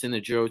Jimmies and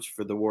the Joes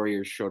for the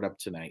Warriors showed up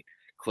tonight.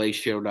 Clay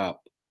showed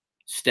up.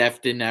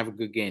 Steph didn't have a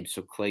good game,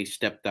 so Clay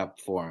stepped up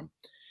for him.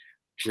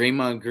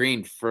 Draymond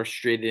Green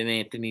frustrated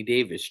Anthony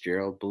Davis,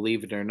 Gerald,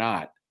 believe it or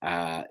not.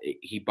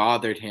 He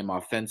bothered him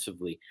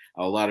offensively.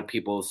 A lot of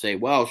people will say,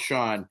 "Well,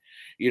 Sean,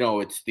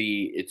 it's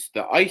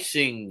the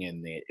icing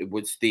and it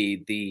was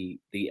the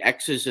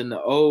X's and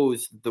the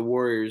O's. The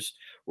Warriors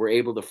were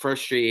able to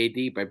frustrate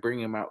AD by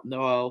bringing him out."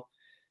 No,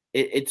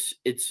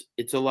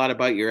 it's a lot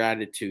about your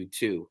attitude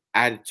too.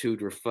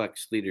 Attitude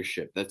reflects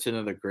leadership. That's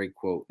another great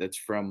quote. That's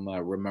from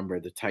Remember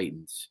the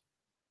Titans.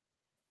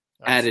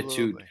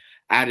 Absolutely.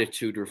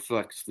 Attitude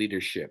reflects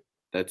leadership.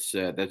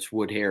 That's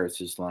Wood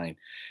Harris's line.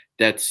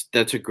 That's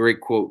a great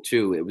quote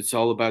too. It was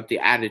all about the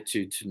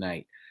attitude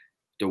tonight.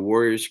 The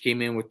Warriors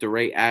came in with the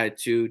right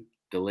attitude.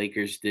 The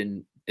Lakers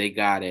didn't. They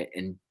got it.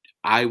 And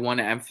I want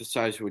to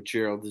emphasize what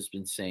Gerald has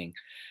been saying.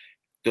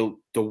 The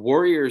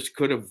Warriors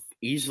could have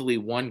easily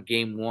won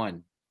game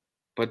one,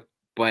 but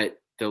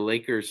the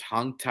Lakers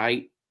hung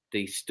tight.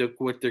 They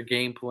stuck with their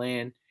game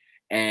plan,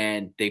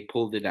 and they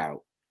pulled it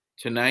out.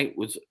 Tonight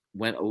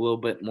went a little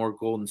bit more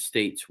Golden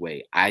State's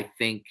way. I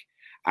think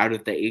out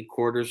of the 8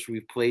 quarters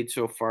we've played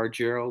so far,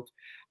 Gerald,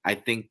 I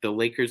think the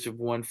Lakers have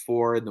won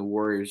 4 and the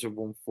Warriors have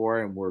won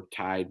 4, and we're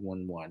tied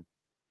 1-1.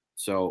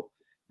 So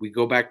we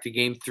go back to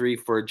game 3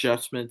 for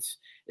adjustments.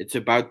 It's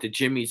about the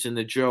Jimmies and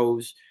the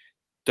Joes.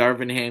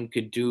 Darvin Ham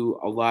could do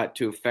a lot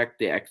to affect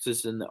the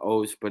X's and the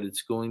O's, but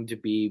it's going to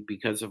be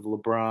because of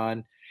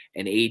LeBron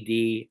and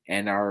AD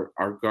and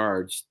our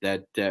guards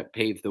that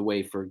pave the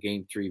way for a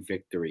game 3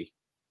 victory.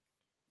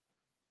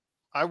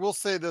 I will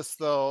say this,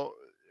 though.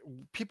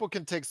 people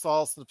can take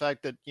solace in the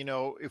fact that,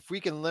 if we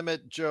can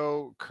limit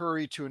Joe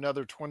Curry to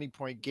another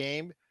 20-point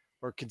game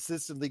or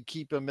consistently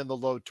keep him in the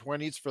low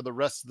 20s for the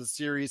rest of the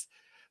series,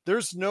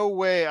 there's no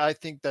way I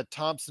think that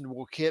Thompson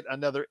will hit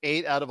another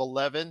 8 out of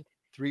 11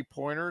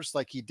 3-pointers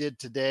like he did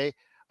today.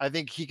 I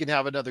think he can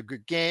have another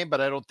good game, but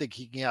I don't think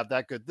he can have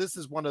that good. This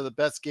is one of the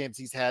best games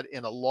he's had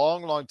in a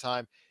long, long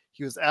time.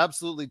 He was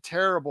absolutely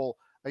terrible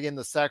again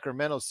the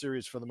Sacramento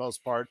series for the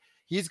most part.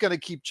 He's going to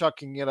keep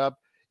chucking it up.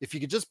 If you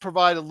could just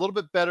provide a little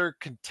bit better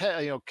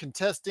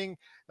contesting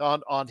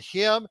on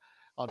him,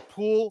 on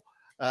Poole,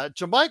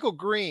 JaMychal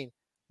Green,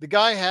 the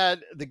guy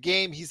had the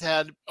game he's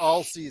had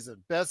all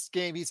season, best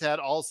game he's had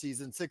all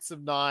season, 6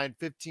 of 9,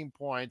 15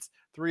 points,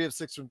 3 of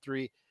 6 from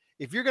 3.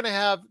 If you're going to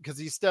have, because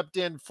he stepped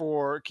in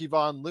for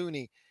Kevon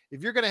Looney,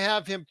 if you're going to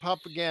have him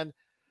pump again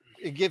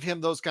and give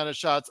him those kind of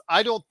shots,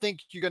 I don't think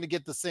you're going to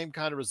get the same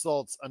kind of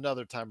results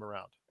another time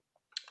around.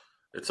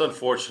 It's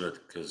unfortunate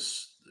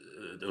because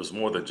there was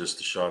more than just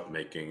the shot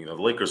making. The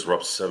Lakers were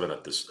up 7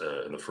 at this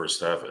in the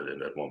first half,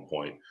 and at one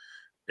point,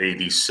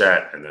 AD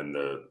sat, and then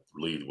the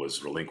lead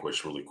was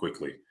relinquished really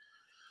quickly.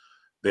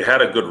 They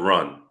had a good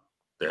run.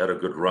 They had a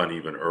good run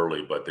even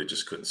early, but they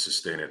just couldn't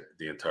sustain it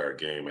the entire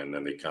game. And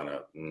then they kind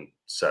of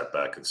sat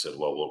back and said,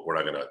 well, we're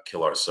not going to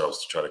kill ourselves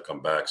to try to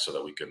come back so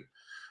that we can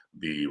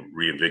be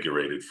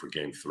reinvigorated for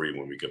game 3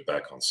 when we get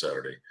back on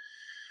Saturday.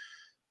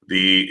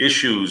 The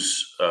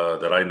issues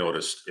that I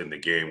noticed in the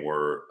game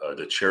were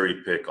the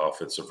cherry pick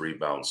offensive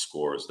rebound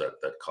scores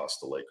that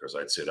cost the Lakers.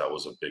 I'd say that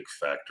was a big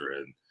factor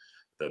in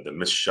the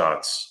missed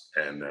shots,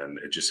 and then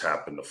it just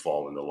happened to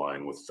fall in the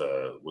line with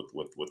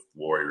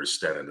Warriors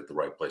standing at the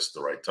right place at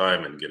the right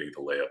time and getting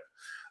the layup.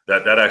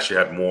 That actually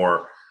had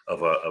more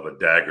of a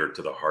dagger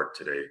to the heart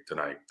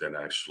tonight than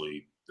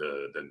actually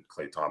than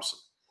Klay Thompson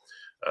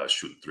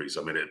shooting threes.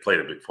 I mean, it played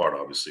a big part,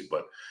 obviously,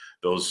 but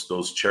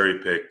those cherry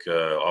pick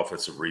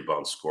offensive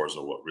rebound scores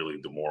are what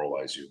really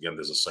demoralize you. Again,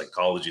 there's a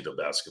psychology to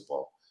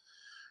basketball,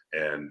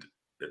 and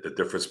the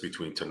difference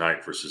between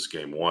tonight versus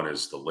game 1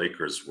 is the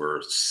Lakers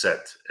were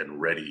set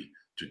and ready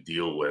to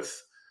deal with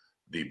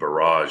the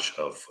barrage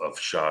of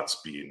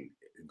shots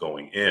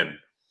going in.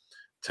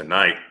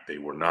 Tonight, they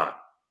were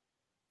not.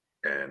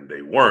 And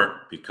they weren't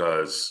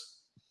because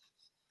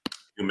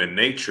human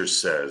nature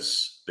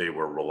says they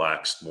were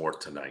relaxed more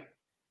tonight.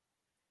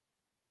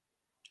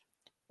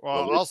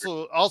 Well,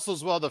 also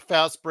as well, the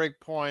fast break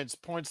points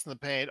in the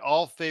paint,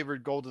 all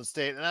favored Golden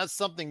State. And that's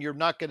something you're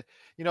not going to,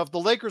 if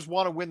the Lakers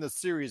want to win the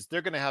series,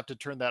 they're going to have to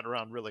turn that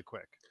around really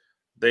quick.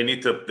 They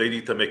need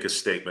to make a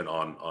statement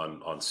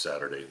on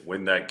Saturday,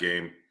 win that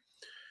game.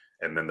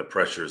 And then the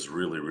pressure is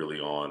really,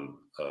 really on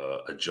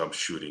a jump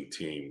shooting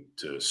team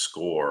to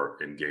score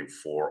in game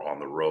 4 on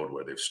the road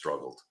where they've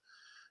struggled.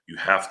 You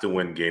have to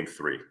win game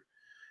 3.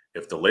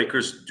 If the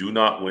Lakers do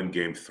not win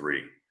game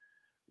 3,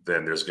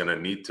 then there's going to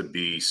need to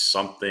be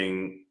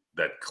something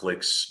that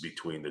clicks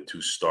between the two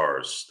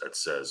stars that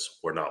says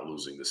we're not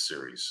losing the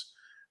series.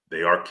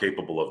 They are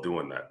capable of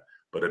doing that,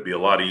 but it'd be a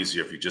lot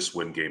easier if you just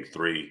win game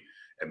 3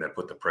 and then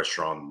put the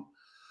pressure on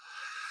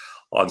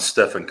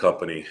Steph and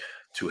company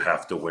to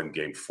have to win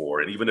game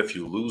 4. And even if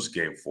you lose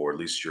game 4, at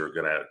least you're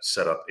going to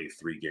set up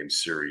a 3-game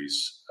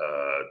series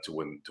to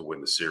win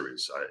the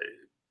series.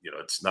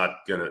 It's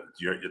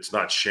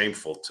not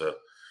shameful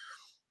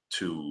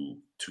to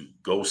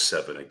go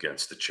 7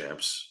 against the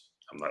champs.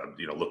 I'm not,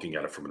 looking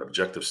at it from an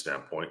objective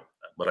standpoint,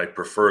 but I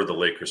prefer the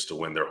Lakers to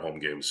win their home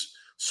games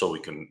so we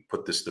can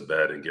put this to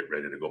bed and get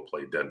ready to go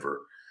play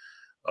Denver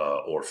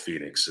or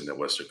Phoenix in the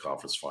Western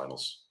Conference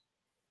Finals.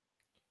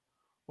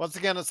 Once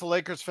again, it's the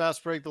Lakers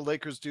fast break. The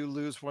Lakers do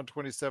lose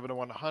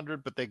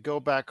 127-100, but they go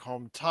back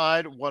home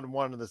tied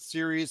 1-1 in the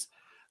series.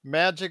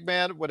 Magic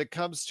Man, when it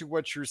comes to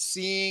what you're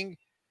seeing,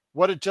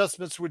 what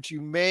adjustments would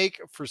you make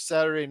for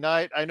Saturday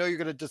night? I know you're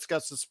going to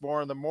discuss this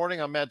more in the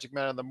morning on Magic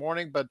Man in the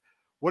morning, but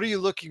what are you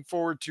looking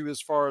forward to as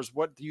far as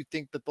what do you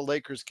think that the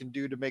Lakers can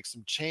do to make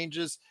some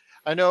changes?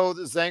 I know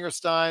that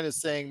Zangerstein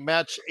is saying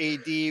match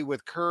AD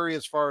with Curry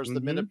as far as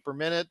the minute per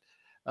minute.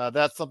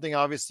 That's something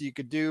obviously you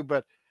could do,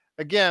 but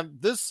again,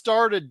 this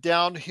started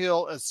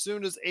downhill as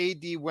soon as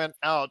AD went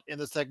out in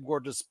the second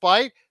quarter,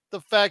 despite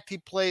the fact he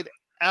played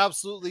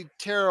absolutely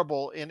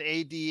terrible in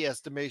AD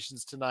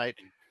estimations tonight.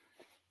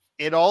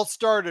 It all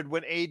started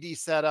when AD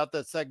sat out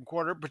that second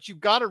quarter, but you've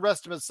got to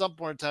rest him at some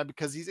point in time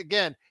because he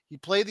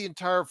played the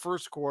entire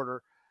first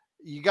quarter.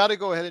 You got to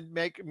go ahead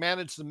and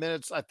manage the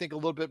minutes, I think, a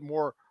little bit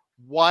more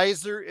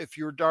wiser if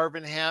you're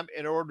Darvin Ham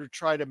in order to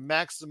try to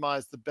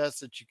maximize the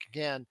best that you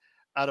can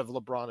out of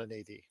LeBron and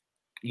AD.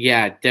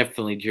 Yeah,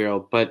 definitely,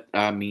 Gerald. But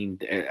I mean,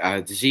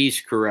 Z's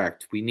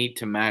correct. We need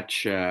to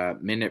match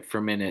minute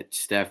for minute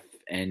Steph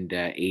and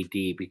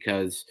AD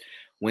because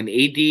when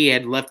AD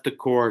had left the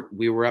court,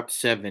 we were up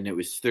 7. It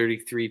was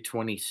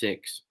 33-26.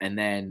 And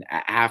then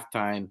at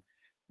halftime,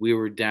 we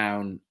were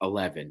down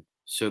 11.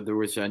 So there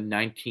was a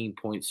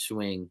 19-point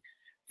swing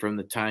from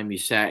the time you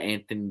sat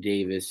Anthony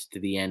Davis to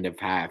the end of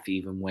half,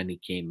 even when he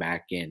came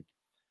back in.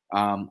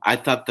 I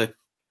thought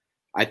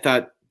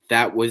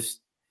that was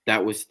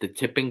that was the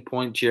tipping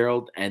point,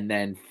 Gerald, and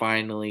then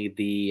finally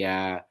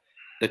the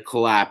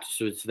collapse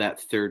was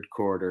that third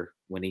quarter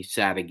when he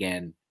sat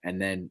again,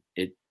 and then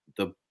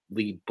the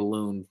lead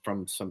ballooned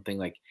from something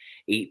like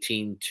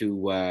 18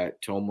 to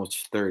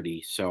almost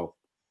 30. So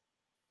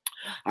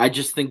I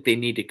just think they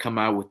need to come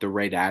out with the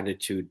right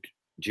attitude,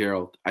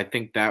 Gerald. I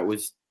think that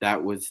was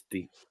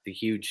the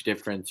huge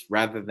difference,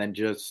 rather than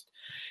just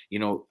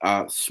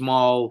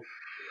small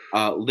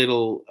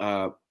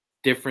little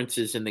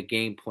differences in the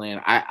game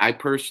plan. I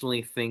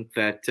personally think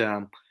that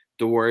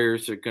the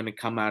Warriors are going to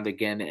come out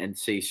again and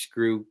say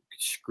screw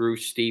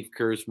Steve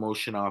Kerr's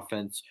motion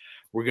offense.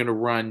 We're going to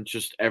run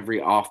just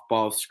every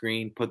off-ball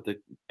screen, put the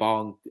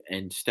ball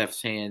in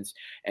Steph's hands,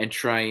 and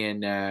try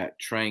and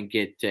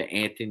get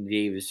Anthony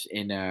Davis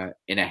in a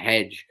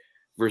hedge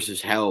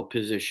versus hell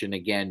position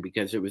again,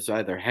 because it was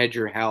either hedge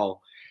or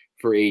hell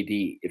for AD.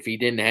 If he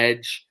didn't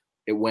hedge,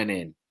 it went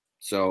in.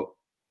 So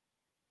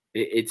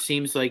it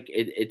seems like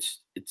it's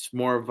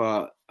more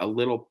of a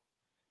little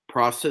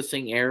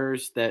processing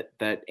errors that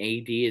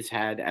AD has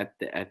had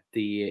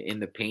in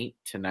the paint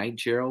tonight,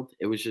 Gerald.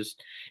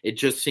 It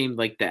just seemed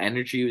like the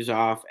energy was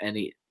off and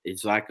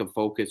his lack of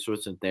focus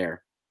wasn't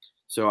there.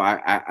 So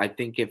I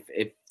think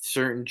if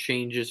certain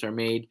changes are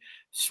made,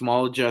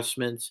 small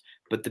adjustments,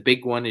 but the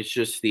big one is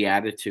just the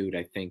attitude,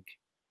 I think.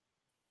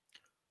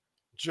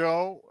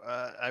 Joe,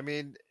 I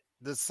mean,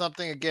 there's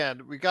something, again,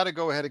 we got to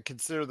go ahead and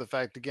consider the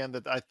fact again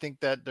that I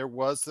think that there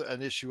was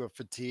an issue of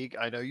fatigue.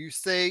 I know you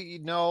say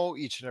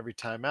each and every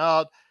time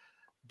out,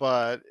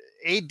 but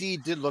AD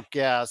did look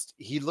gassed.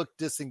 He looked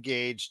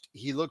disengaged.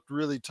 He looked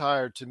really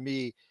tired to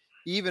me,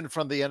 even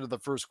from the end of the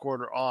first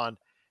quarter on.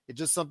 It's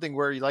just something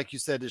where, like you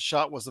said, his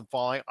shot wasn't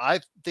falling.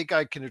 I think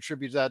I can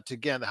attribute that to,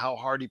 again, how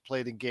hard he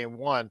played in game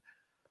one.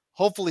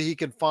 Hopefully he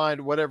can find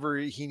whatever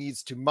he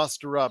needs to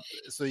muster up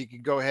so he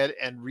can go ahead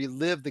and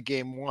relive the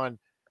game one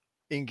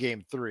in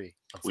game three.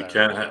 We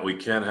can't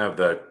have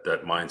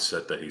that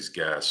mindset that he's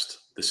gassed.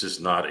 This is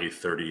not a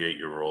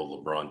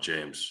 38-year-old LeBron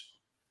James.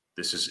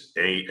 This is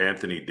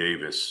Anthony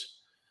Davis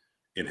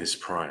in his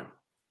prime.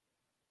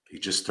 He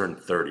just turned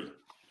 30.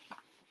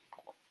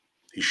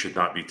 He should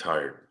not be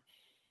tired.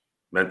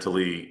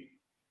 Mentally,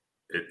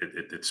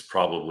 it's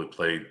probably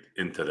played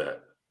into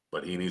that,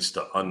 but he needs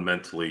to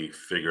unmentally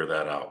figure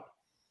that out.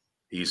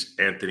 He's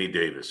Anthony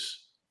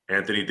Davis.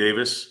 Anthony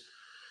Davis,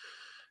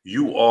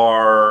 you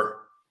are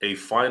a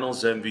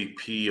finals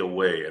MVP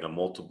away and a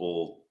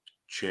multiple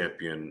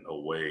champion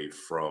away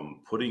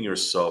from putting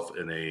yourself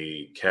in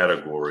a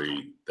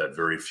category that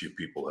very few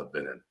people have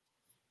been in.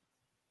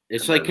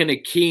 It's like an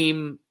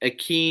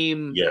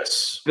Akeem,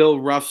 yes, Bill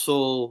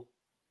Russell,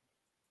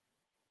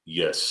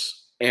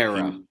 yes,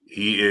 era.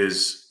 He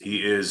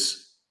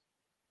is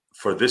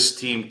for this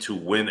team to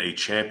win a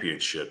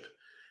championship,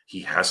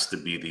 he has to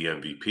be the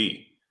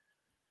MVP,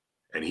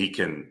 and he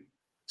can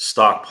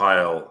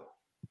stockpile.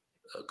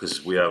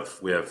 Because we have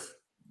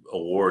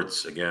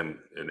awards again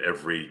in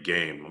every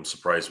game. I'm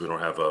surprised we don't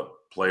have a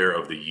Player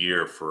of the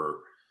Year for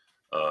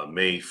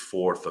May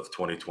 4th of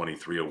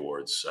 2023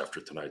 awards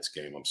after tonight's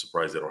game. I'm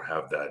surprised they don't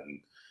have that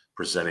and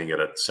presenting it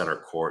at center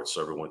court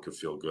so everyone could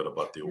feel good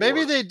about the award.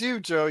 Maybe they do,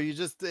 Joe.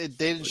 They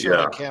didn't show it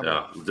on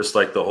camera. Yeah, just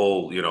like the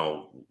whole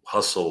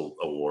Hustle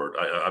Award.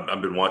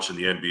 I've been watching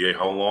the NBA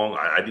how long?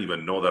 I didn't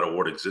even know that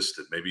award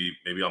existed. Maybe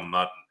I'm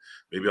not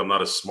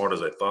as smart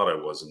as I thought I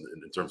was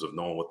in terms of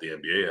knowing what the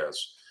NBA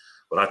has.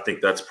 But I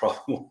think that's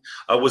probably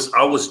I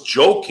was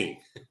joking.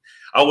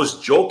 I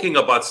was joking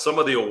about some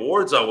of the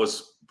awards I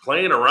was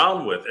playing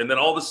around with. And then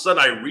all of a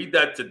sudden I read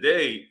that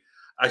today.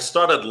 I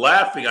started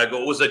laughing. I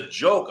go, it was a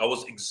joke. I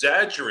was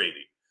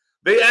exaggerating.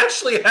 They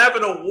actually have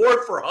an award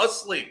for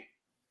hustling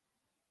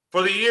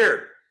for the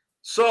year.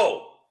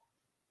 So,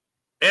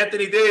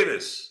 Anthony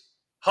Davis,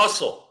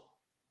 hustle.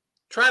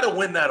 Try to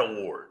win that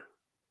award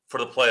for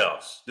the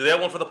playoffs. Do they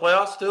have one for the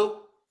playoffs too?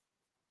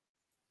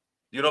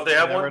 Do you know if they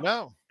have one? I never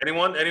know.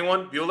 Anyone?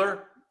 Bueller?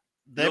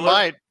 They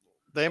might.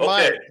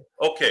 Might.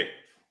 Okay.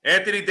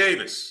 Anthony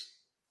Davis,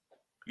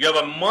 you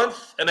have a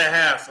month and a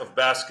half of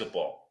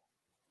basketball.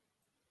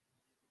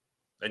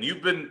 And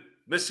you've been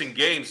missing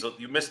games.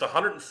 You missed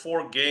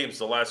 104 games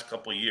the last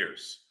couple of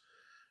years.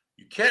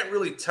 You can't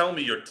really tell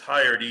me you're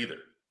tired either.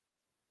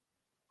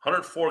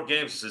 104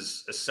 games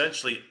is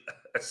essentially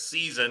a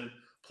season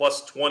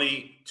plus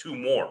 22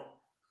 more.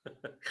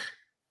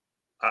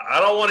 I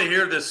don't want to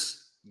hear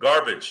this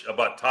garbage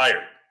about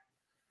tired.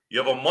 You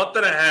have a month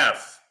and a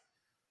half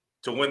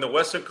to win the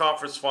Western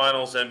Conference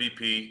Finals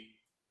MVP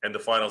and the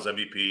Finals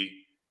MVP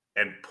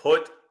and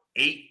put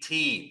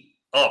 18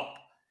 up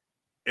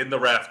in the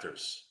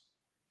rafters.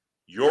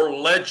 Your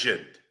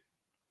legend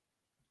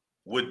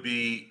would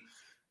be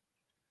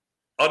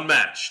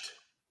unmatched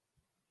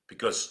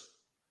because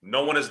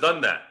no one has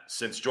done that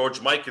since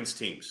George Mikan's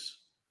teams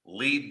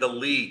lead the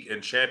league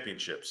in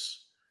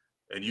championships,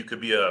 and you could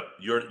be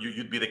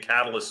you'd be the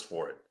catalyst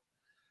for it.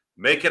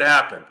 Make it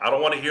happen. I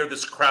don't want to hear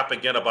this crap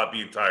again about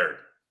being tired.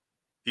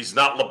 He's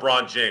not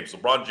LeBron James.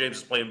 LeBron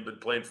James has been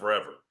playing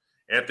forever.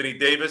 Anthony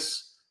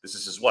Davis, this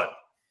is his what?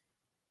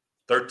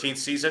 13th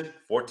season,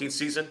 14th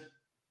season.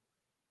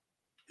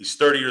 He's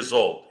 30 years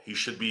old. He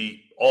should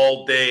be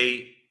all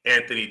day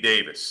Anthony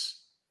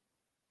Davis.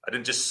 I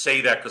didn't just say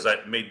that because I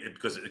made it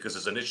because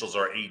his initials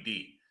are AD.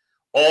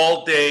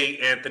 All day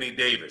Anthony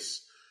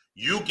Davis.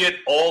 You get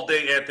all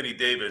day Anthony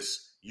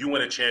Davis, you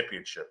win a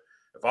championship.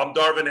 If I'm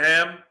Darvin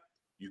Ham,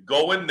 you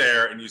go in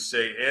there and you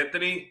say,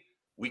 Anthony,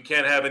 we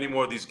can't have any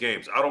more of these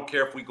games. I don't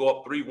care if we go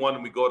up 3-1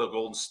 and we go to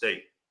Golden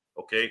State.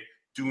 Okay?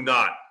 Do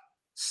not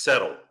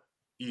settle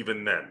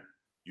even then.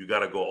 You got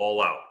to go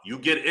all out. You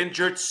get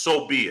injured,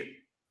 so be it.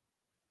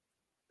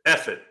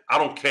 F it. I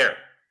don't care.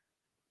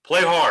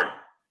 Play hard.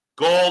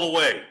 Go all the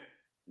way.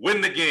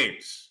 Win the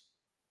games.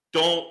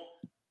 Don't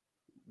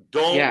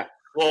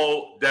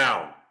slow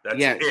down. That's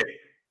it.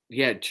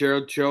 Yeah,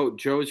 Gerald,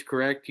 Joe is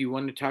correct. You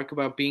want to talk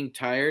about being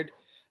tired?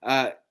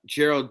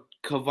 Gerald,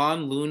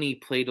 Kevon Looney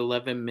played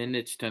 11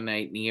 minutes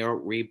tonight, and he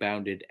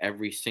out-rebounded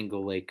every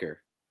single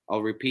Laker.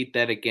 I'll repeat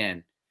that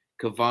again.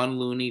 Kevon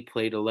Looney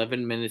played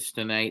 11 minutes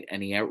tonight,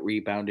 and he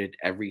out-rebounded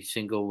every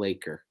single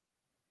Laker.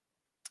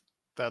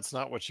 That's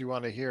not what you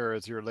want to hear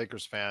as you're a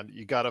Lakers fan.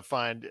 You got to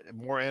find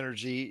more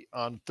energy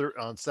on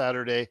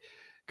Saturday.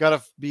 Got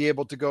to be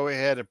able to go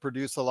ahead and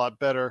produce a lot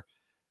better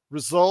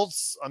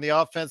results on the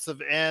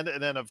offensive end.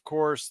 And then, of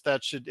course,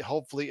 that should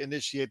hopefully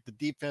initiate the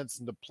defense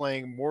into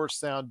playing more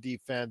sound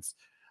defense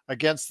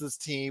against this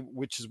team,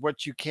 which is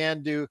what you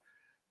can do.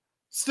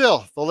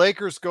 Still, the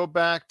Lakers go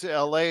back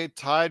to LA,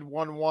 tied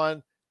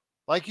 1-1.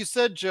 Like you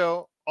said,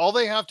 Joe, all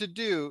they have to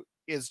do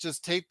is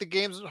just take the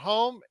games at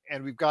home,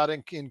 and we've got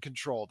in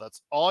control.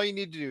 That's all you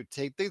need to do.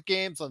 Take the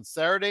games on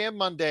Saturday and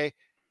Monday,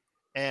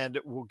 and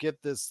we'll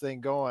get this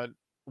thing going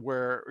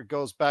where it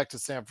goes back to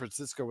San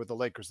Francisco with the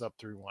Lakers up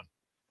 3-1.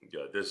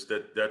 Yeah, that's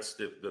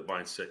the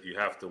mindset. You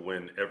have to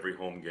win every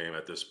home game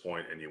at this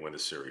point, and you win the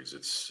series.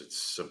 It's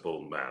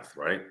simple math,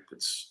 right?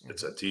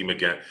 It's a team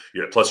again.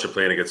 Plus, you're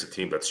playing against a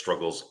team that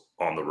struggles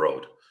on the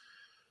road.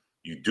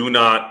 You do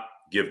not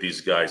give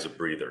these guys a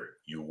breather.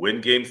 You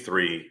win game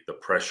 3, the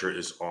pressure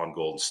is on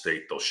Golden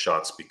State. Those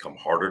shots become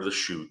harder to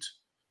shoot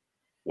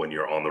when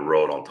you're on the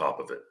road on top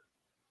of it.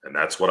 And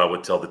that's what I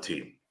would tell the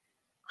team.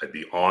 I'd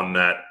be on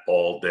that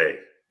all day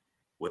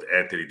with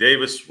Anthony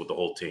Davis, with the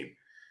whole team.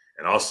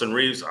 And Austin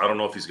Reeves, I don't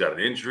know if he's got an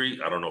injury.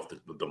 I don't know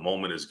if the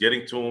moment is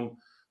getting to him,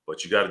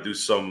 but you got to do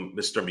some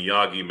Mr.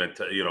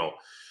 Miyagi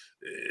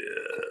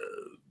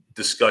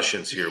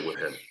discussions here with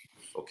him.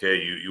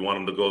 Okay, you want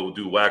him to go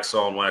do wax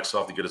on, wax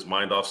off to get his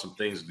mind off some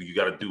things. You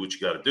got to do what you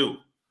got to do.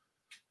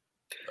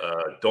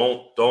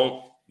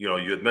 Don't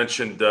you had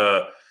mentioned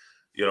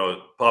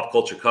pop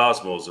culture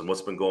cosmos and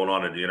what's been going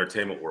on in the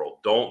entertainment world.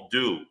 Don't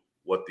do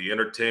what the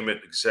entertainment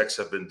execs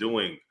have been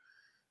doing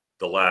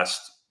the last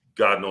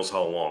God knows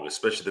how long,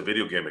 especially the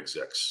video game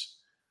execs.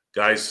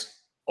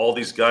 Guys, all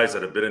these guys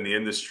that have been in the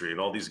industry and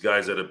all these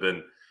guys that have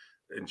been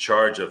in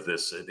charge of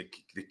this,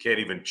 they can't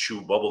even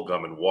chew bubble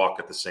gum and walk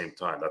at the same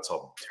time. That's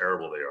how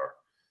terrible they are.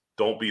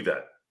 Don't be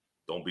that.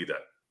 Don't be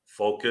that.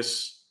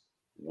 Focus,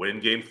 win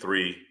game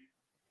 3,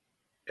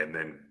 and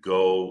then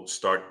go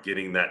start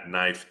getting that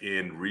knife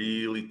in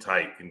really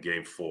tight in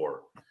game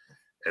 4.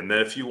 And then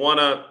if you want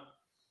to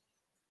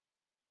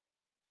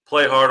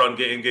play hard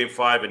in game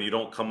 5 and you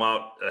don't come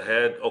out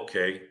ahead,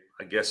 okay,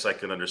 I guess I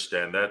can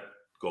understand that.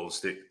 Golden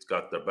State's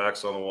got their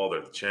backs on the wall.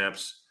 They're the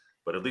champs.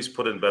 But at least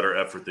put in better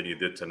effort than you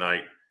did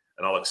tonight,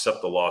 and I'll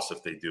accept the loss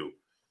if they do.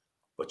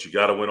 But you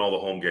got to win all the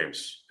home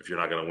games if you're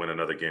not going to win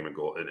another game in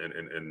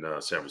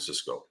San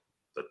Francisco.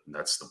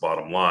 That's the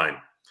bottom line,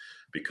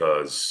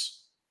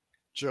 because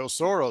Joe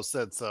Soros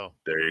said so.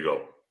 There you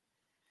go.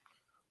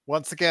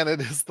 Once again, it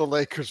is the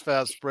Lakers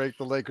fast break.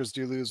 The Lakers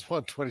do lose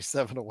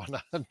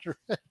 127-100.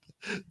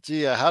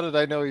 Gee, how did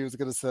I know he was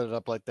going to set it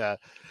up like that?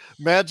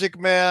 Magic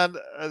Man,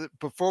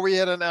 before we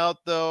head on out,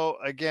 though,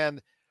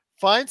 again,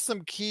 find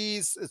some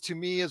keys to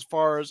me as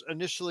far as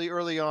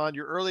early on,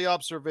 your early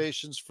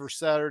observations for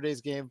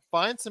Saturday's game.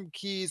 Find some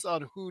keys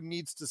on who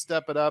needs to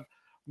step it up.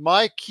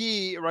 My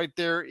key right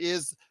there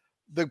is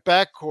the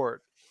backcourt.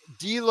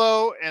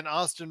 D'Lo and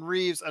Austin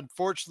Reeves,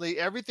 unfortunately,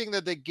 everything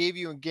that they gave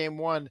you in game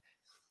 1,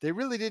 they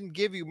really didn't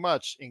give you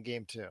much in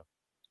game 2.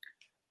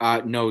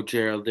 No,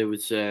 Gerald, it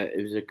was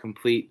a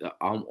complete,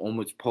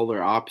 almost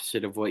polar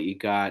opposite of what you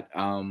got.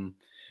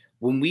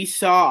 When we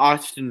saw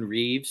Austin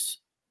Reeves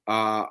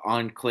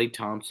on Klay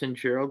Thompson,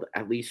 Gerald,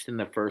 at least in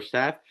the first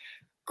half,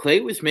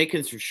 Klay was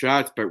making some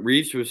shots, but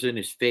Reeves was in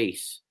his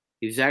face.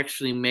 He was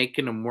actually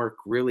making him work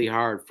really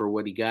hard for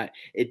what he got.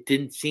 It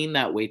didn't seem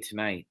that way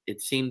tonight.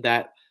 It seemed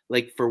that,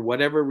 like, for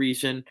whatever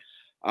reason,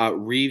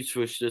 Reeves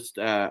was just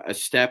a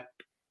step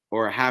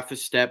or a half a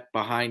step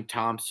behind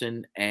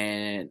Thompson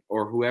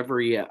or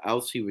whoever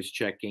else he was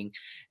checking,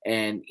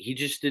 and he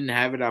just didn't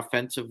have it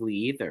offensively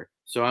either.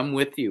 So I'm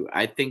with you.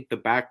 I think the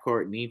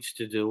backcourt needs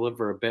to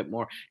deliver a bit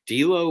more.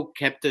 D'Lo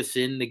kept us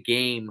in the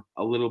game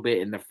a little bit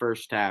in the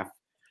first half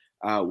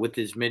with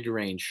his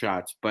mid-range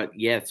shots, but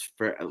yes,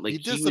 he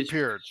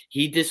disappeared.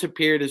 He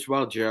disappeared as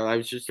well, Gerald. I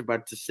was just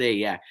about to say,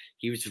 yeah,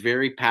 he was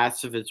very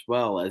passive as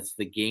well as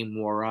the game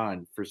wore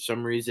on. For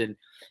some reason,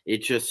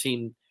 it just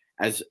seemed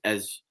as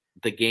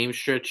the game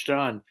stretched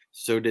on,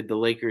 so did the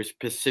Lakers'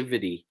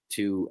 passivity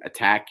to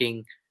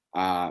attacking,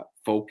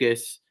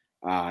 focus,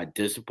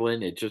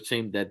 discipline. It just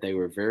seemed that they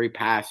were very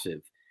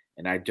passive.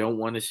 And I don't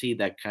want to see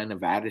that kind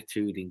of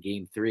attitude in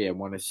game 3. I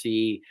want to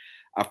see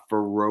a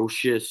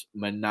ferocious,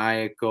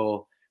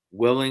 maniacal,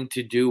 willing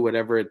to do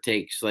whatever it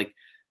takes. Like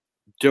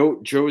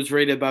Joe's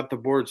right about the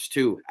boards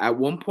too. At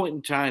one point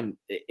in time,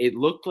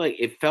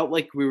 it felt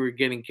like we were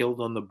getting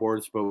killed on the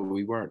boards, but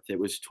we weren't. It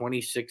was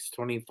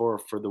 26-24 for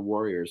the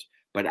Warriors.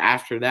 But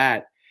after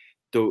that,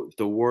 the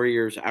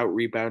Warriors out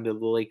rebounded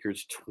the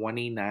Lakers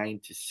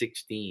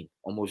 29-16,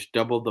 almost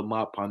doubled them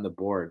up on the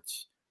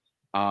boards.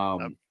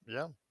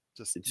 Yeah,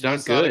 just it's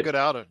not good. Not a good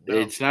outing. No.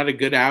 It's not a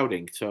good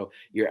outing. So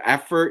your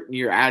effort and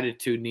your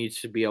attitude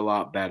needs to be a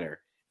lot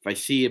better. If I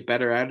see a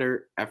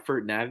better effort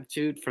and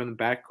attitude from the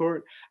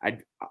backcourt, I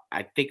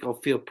think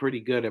I'll feel pretty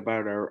good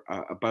about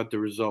about the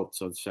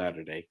results on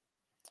Saturday.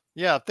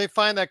 Yeah, if they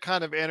find that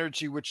kind of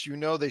energy, which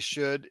they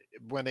should,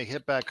 when they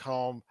hit back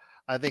home,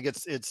 I think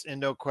it's in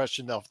no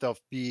question they'll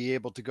be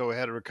able to go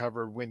ahead and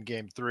recover and win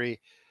game 3.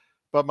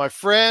 But my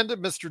friend,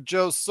 Mr.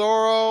 Joe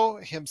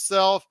Soro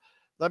himself,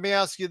 let me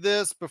ask you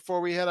this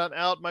before we head on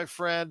out, my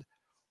friend.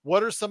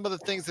 What are some of the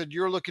things that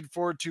you're looking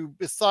forward to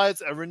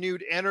besides a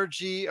renewed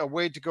energy, a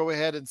way to go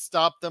ahead and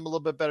stop them, a little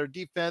bit better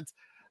defense?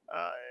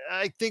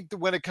 I think that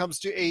when it comes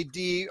to AD,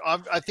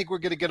 I think we're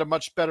going to get a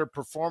much better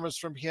performance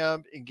from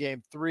him in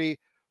game 3.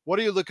 What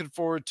are you looking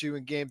forward to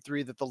in game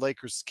 3 that the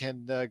Lakers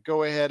can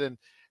go ahead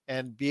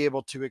and be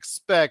able to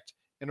expect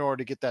in order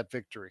to get that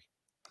victory?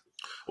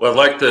 Well, I'd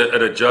like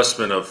an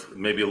adjustment of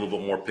maybe a little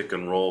bit more pick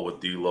and roll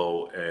with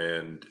D'Lo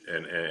and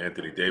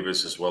Anthony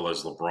Davis, as well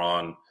as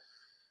LeBron,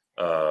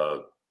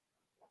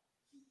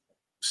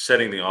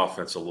 setting the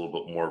offense a little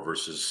bit more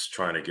versus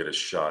trying to get a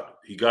shot.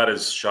 He got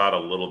his shot a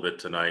little bit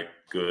tonight.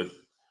 Good.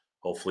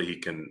 Hopefully he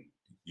can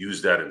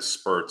use that in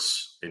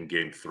spurts in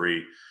game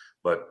 3.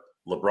 But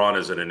LeBron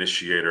is an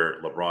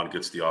initiator. LeBron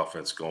gets the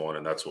offense going,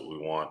 and that's what we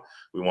want.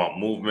 We want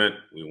movement.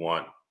 We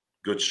want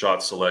good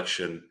shot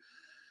selection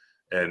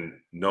and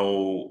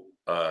no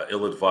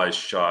ill-advised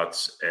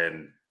shots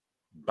and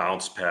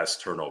bounce pass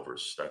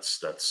turnovers.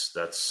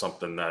 That's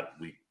something that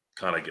we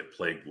kind of get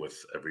plagued with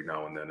every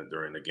now and then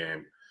during the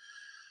game.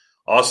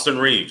 Austin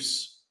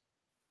Reeves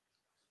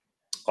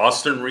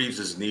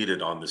is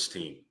needed on this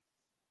team.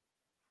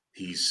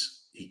 He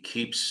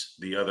keeps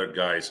the other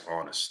guys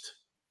honest.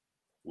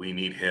 We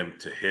need him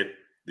to hit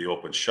the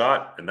open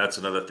shot. And that's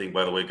another thing,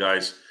 by the way,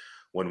 guys,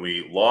 when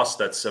we lost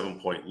that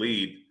 7-point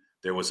lead,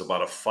 there was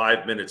about a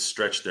 5-minute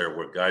stretch there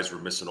where guys were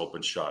missing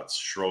open shots.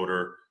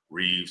 Schroeder,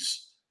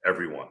 Reeves,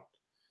 everyone.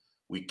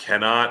 We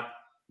cannot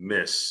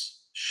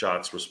miss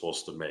shots we're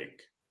supposed to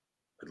make,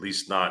 at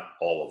least not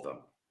all of them.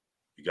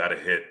 You got to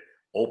hit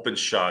open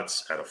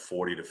shots at a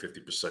 40 to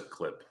 50%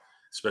 clip,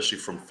 especially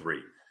from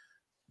 3.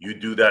 You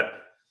do that,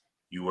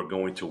 you are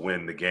going to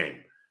win the game,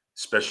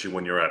 especially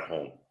when you're at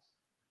home.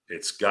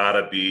 It's got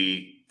to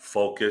be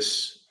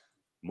focus,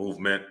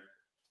 movement,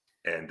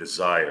 and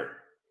desire.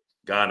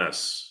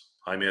 Ganas.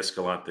 Jaime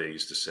Escalante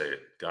used to say it.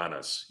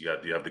 Ganas. Do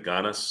you have the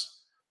ganas?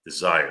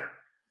 Desire.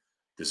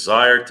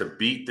 Desire to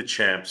beat the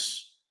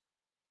champs,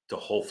 to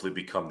hopefully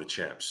become the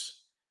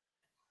champs.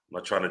 I'm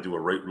not trying to do a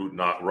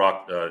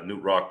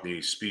Newt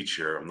Rockney speech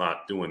here. I'm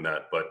not doing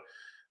that, but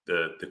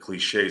the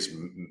cliches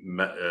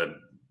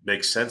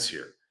make sense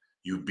here.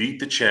 You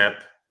beat the champ,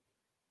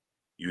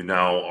 you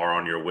now are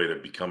on your way to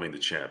becoming the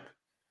champ.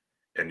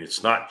 And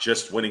it's not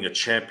just winning a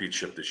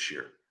championship this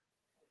year.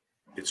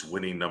 It's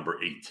winning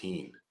number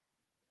 18.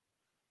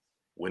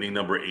 Winning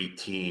number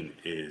 18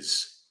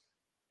 is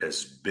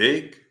as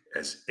big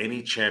as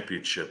any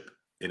championship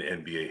in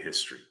NBA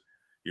history.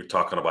 You're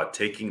talking about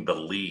taking the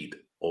lead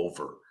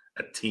over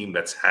a team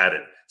that's had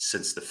it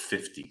since the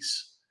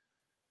 50s.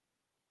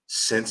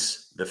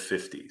 Since the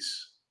 50s.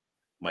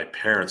 My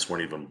parents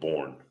weren't even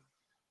born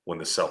when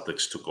the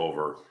Celtics took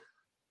over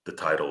the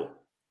title,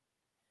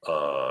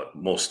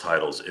 most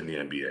titles in the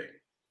NBA.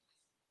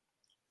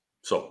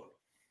 So,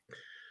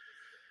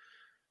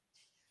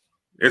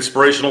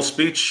 inspirational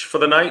speech for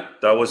the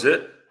night. That was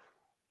it.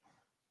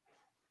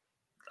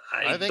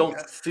 I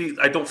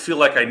don't feel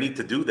like I need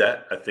to do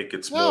that. I think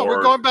it's more.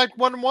 We're going back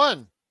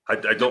 1-1. I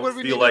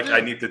don't feel like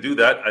I need to do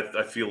that.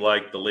 I feel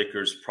like the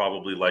Lakers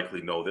probably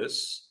likely know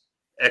this.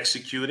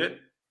 Execute it.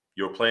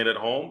 You're playing at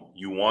home.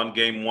 You won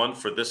game 1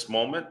 for this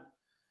moment.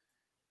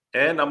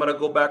 And I'm going to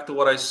go back to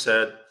what I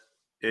said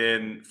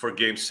for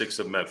game 6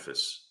 of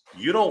Memphis.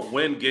 You don't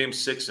win game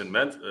 6 in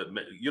Memphis.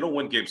 You don't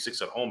win game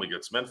 6 at home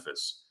against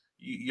Memphis.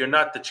 You're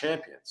not the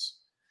champions.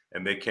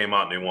 And they came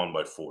out and they won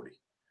by 40.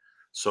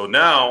 So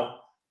now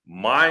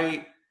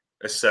my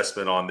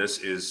assessment on this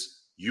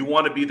is you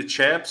want to be the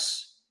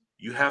champs,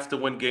 you have to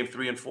win game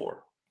 3 and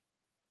 4.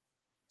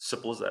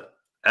 Simple as that.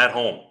 At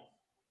home.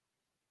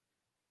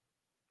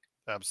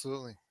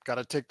 Absolutely. Got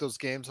to take those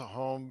games at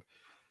home.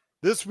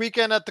 This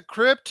weekend at the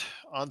Crypt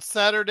on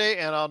Saturday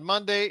and on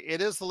Monday,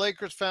 it is the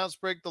Lakers fast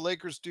break. The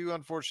Lakers do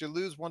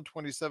unfortunately lose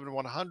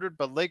 127-100,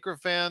 but Laker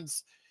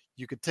fans,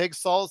 you could take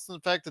solace in the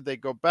fact that they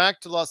go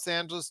back to Los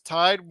Angeles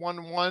tied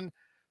 1-1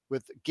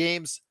 with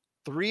games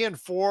 3 and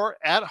 4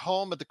 at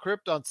home at the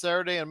Crypt on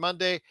Saturday and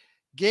Monday.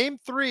 Game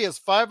 3 is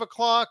 5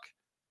 o'clock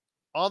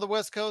on the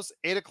West Coast,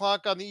 8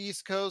 o'clock on the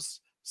East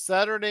Coast.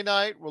 Saturday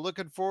night. We're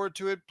looking forward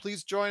to it.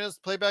 Please join us.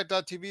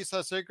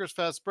 Playback.tv/Lakers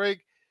Fast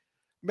Break.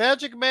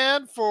 Magic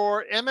Man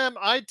for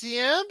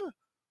MMITM.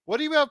 What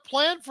do you have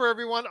planned for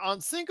everyone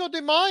on Cinco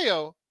de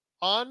Mayo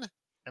on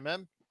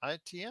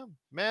MMITM?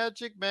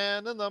 Magic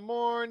Man in the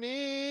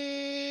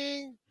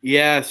morning.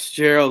 Yes,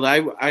 Gerald.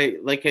 I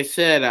like I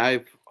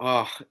said,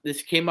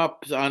 this came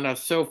up on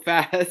us so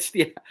fast.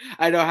 Yeah,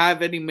 I don't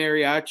have any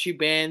mariachi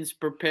bands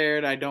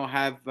prepared. I don't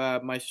have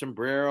my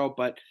sombrero,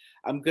 but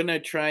I'm gonna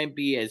try and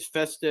be as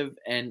festive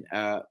and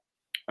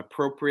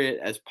appropriate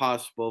as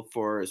possible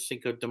for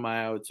Cinco de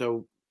Mayo. It's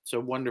a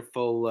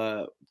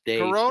wonderful day.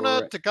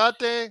 Corona,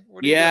 Tecate.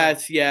 What are you doing?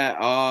 Yes, yeah.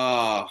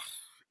 Oh,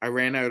 I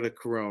ran out of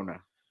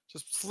Corona.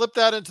 Just slip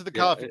that into the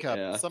coffee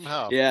cup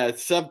somehow. Yeah,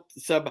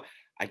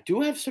 I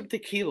do have some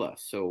tequila,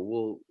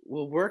 so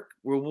we'll work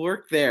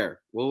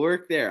there. We'll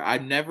work there.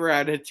 I'm never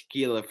out of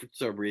tequila for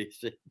some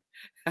reason.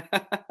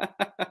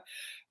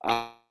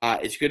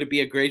 It's going to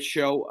be a great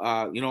show.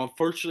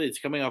 Unfortunately, it's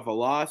coming off a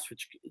loss,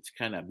 which it's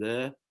kind of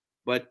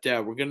but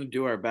we're going to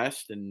do our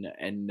best and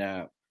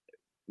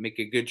make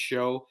a good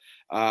show.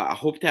 I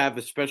hope to have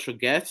a special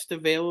guest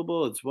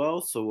available as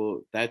well,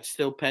 so that's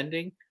still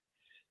pending.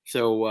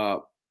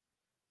 So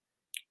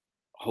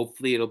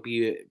hopefully it'll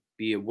be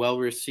a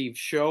well-received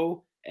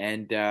show,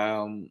 and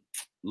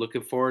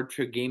looking forward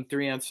to Game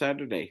 3 on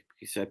Saturday,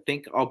 because I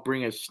think I'll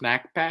bring a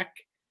snack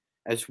pack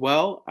as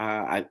well.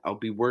 I'll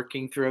be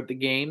working throughout the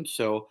game,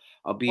 so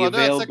I'll be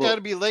available. That's got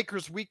to be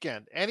Lakers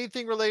weekend.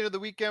 Anything related to the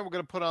weekend, we're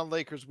going to put on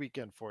Lakers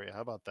weekend for you.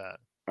 How about that?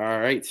 All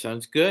right,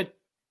 sounds good.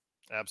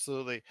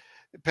 Absolutely.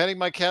 Penny,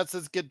 my cat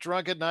says, get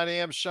drunk at 9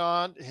 a.m.,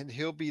 Sean, and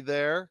he'll be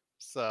there.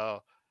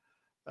 So,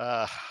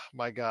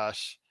 my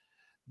gosh.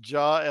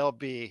 Jaw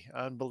LB,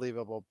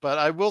 unbelievable. But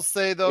I will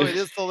say, though, it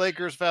is the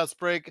Lakers Fast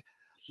Break.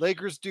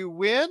 Lakers do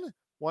win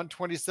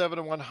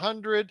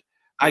 127-100.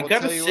 I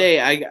gotta say,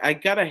 I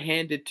gotta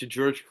hand it to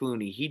George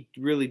Clooney. He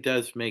really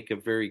does make a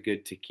very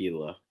good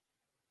tequila.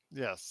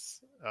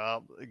 Yes.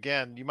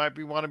 Again, you might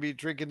want to be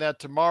drinking that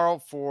tomorrow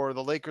for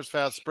the Lakers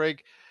Fast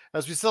Break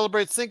as we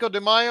celebrate Cinco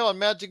de Mayo on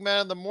Magic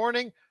Man in the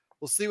morning.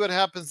 We'll see what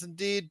happens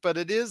indeed, but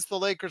it is the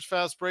Lakers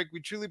Fast Break.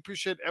 We truly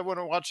appreciate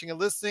everyone watching and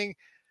listening.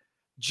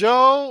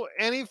 Joe,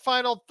 any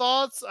final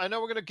thoughts? I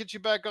know we're going to get you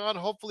back on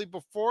hopefully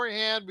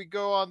beforehand. We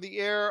go on the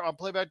air on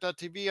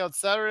playback.tv on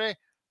Saturday,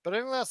 but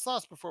any last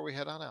thoughts before we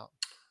head on out?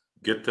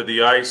 Get to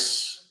the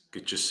ice.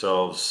 Get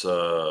yourselves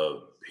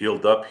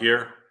healed up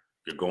here.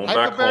 You're going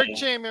back home.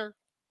 Chamber.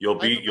 You'll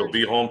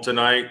be home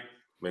tonight.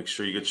 Make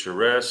sure you get your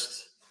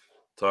rest.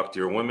 Talk to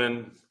your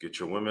women. Get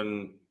your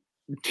women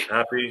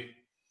happy,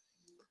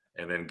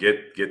 and then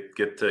get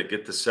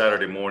to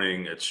Saturday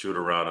morning at shoot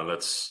around, and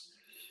let's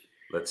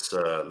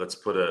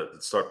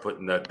start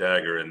putting that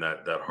dagger in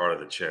that heart of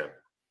the champ.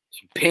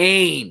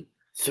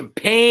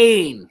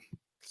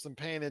 Some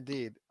pain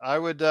indeed. I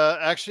would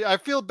I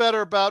feel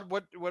better about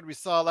what we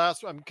saw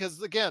last time,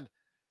 because again,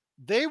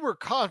 they were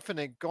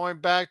confident going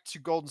back to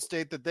Golden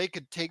State that they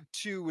could take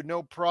 2 with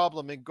no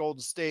problem in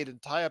Golden State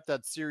and tie up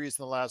that series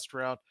in the last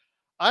round.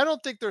 I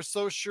don't think they're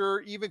so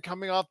sure, even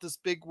coming off this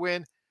big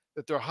win,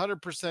 that they're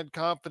 100%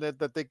 confident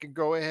that they can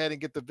go ahead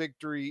and get the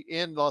victory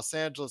in Los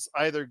Angeles,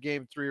 either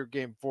Game 3 or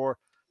Game 4.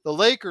 The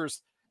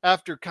Lakers,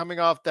 after coming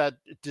off that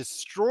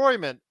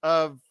destroyment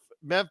of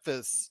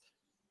Memphis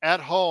at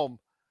home,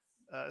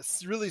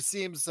 really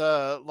seems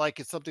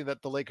like it's something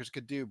that the Lakers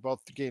could do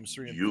both Games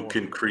 3 and 4. You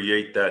can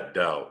create that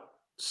doubt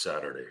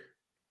Saturday.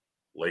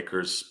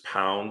 Lakers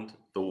pound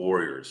the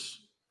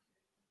Warriors.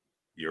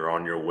 You're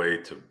on your way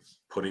to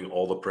putting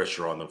all the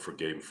pressure on them for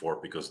Game 4,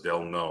 because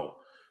they'll know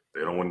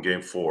they don't win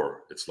Game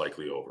 4, it's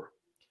likely over.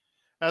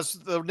 As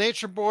the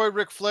nature boy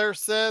Ric Flair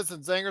says,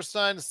 and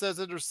Zangerstein says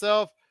it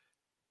herself,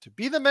 to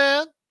be the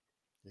man,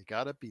 you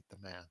got to beat the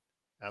man.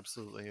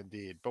 Absolutely,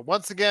 indeed. But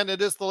once again, it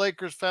is the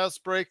Lakers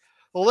Fast Break.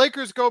 The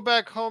Lakers go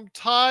back home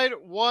tied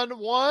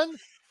 1-1,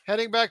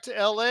 heading back to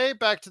LA,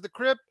 back to the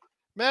Crypt.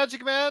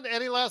 Magic Man,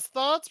 any last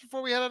thoughts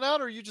before we head on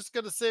out, or are you just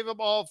going to save them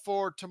all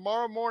for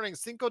tomorrow morning,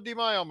 Cinco de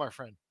Mayo, my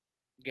friend?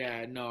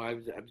 Yeah, no, I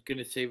was going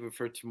to save it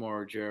for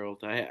tomorrow,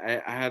 Gerald.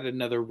 I had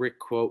another Ric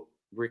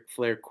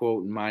Flair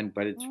quote in mind,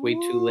 but it's way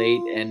too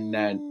late. And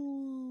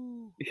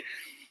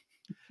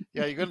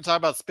yeah, you're going to talk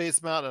about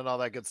Space Mountain and all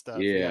that good stuff.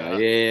 Yeah.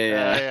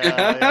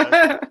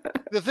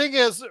 The thing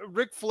is,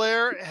 Ric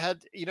Flair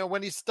had,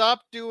 when he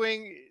stopped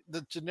doing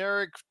the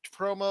generic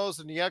promos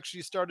and he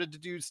actually started to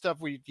do stuff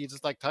where he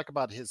just talk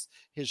about his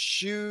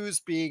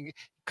shoes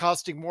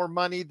costing more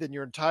money than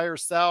your entire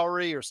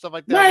salary or stuff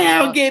like that. My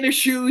alligator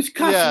shoes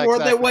cost more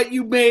than what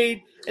you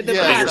made in the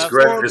past.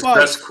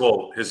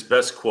 His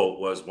best quote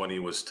was when he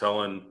was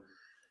telling,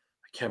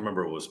 I can't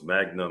remember, it was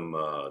Magnum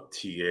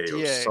TA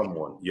or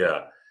someone.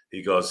 Yeah.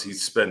 He goes, he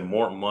spent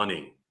more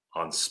money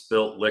on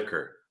spilt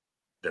liquor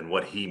than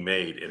what he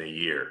made in a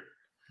year.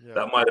 Yeah.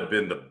 That might have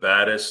been the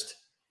baddest.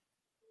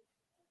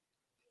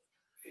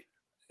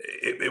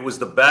 It was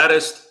the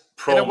baddest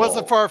promo And it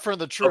wasn't far from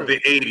the of truth.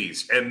 the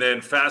 80s. And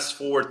then fast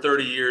forward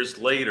 30 years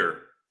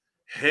later,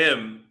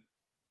 him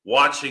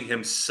watching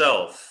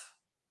himself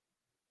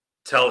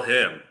tell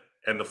him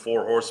and the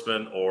Four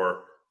Horsemen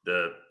or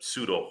the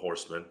pseudo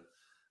horsemen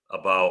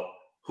about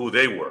who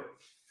they were.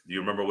 Do you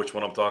remember which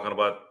one I'm talking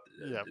about,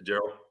 Yeah.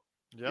 Gerald?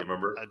 Yeah, You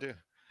remember? I do.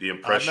 The I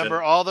impression.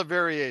 remember all the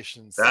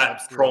variations.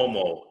 That Absolutely.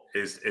 promo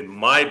is, in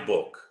my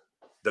book,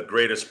 the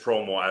greatest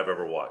promo I've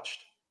ever watched.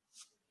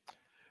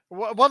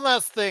 One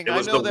last thing. It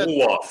was I know the that.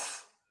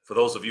 woo-off, for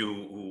those of you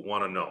who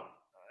want to know.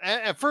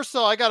 And first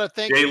of all, I got to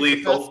thank Jay you.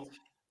 Lethal,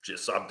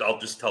 I'll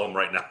just tell him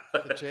right now.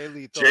 Jay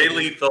Lethal. Jay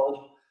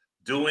Lethal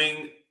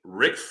doing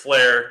Ric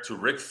Flair to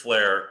Ric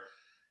Flair,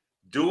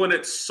 doing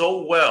it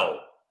so well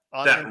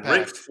that Impact.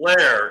 Ric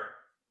Flair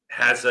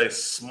has a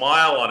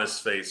smile on his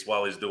face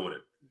while he's doing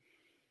it.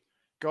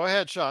 Go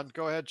ahead, Sean.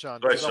 Go ahead, I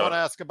want Sean. to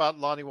ask about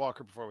Lonnie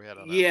Walker before we head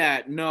on.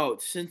 Yeah, no.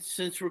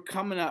 Since we're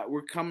coming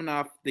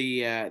off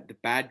the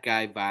bad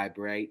guy vibe,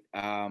 right?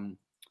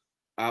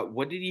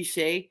 What did he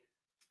say?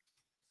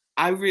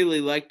 I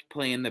really liked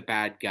playing the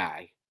bad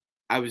guy.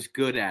 I was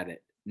good at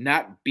it.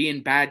 Not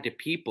being bad to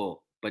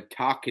people, but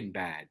talking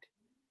bad.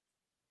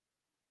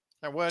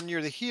 And when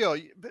you're the heel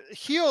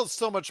is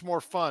so much more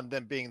fun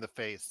than being the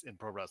face in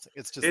pro wrestling.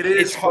 It's just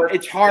It's harder.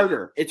 It's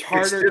harder. It's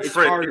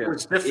different. It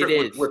was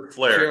different with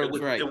Flair. Gerald's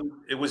right.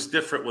 It was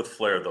different with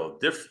Flair, though.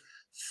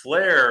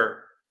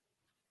 Flair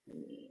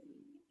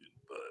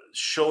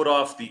showed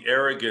off the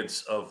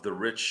arrogance of the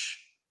rich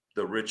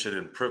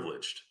and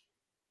privileged.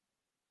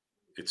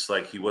 It's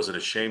like he wasn't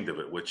ashamed of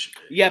it, which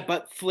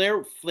but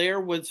Flair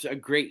was a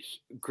great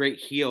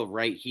heel,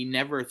 right? He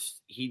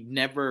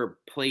never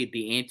played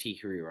the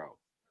anti-hero.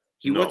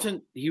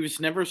 He was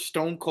never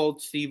Stone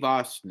Cold Steve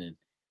Austin.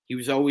 He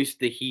was always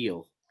the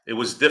heel. It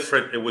was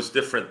different. It was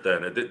different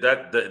then.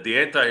 The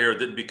anti-hero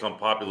didn't become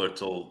popular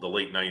till the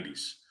late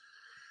 90s.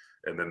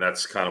 And then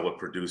that's kind of what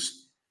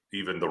produced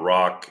even The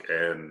Rock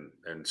and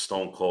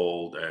Stone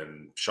Cold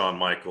and Shawn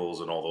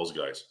Michaels and all those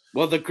guys.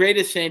 Well, the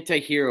greatest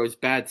anti-hero is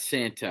Bad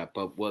Santa,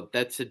 but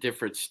that's a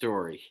different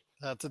story.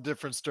 That's a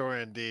different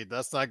story indeed.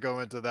 Let's not go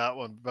into that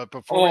one. But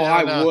before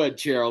would,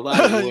 Gerald.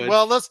 I would.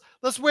 Well, let's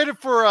wait it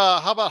for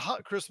how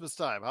about Christmas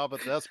time? How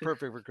about that's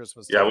perfect for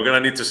Christmas time. Yeah, we're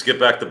gonna need to skip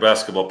back to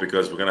basketball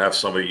because we're gonna have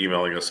somebody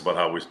emailing us about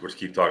how we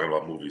keep talking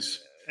about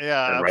movies.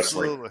 Yeah, and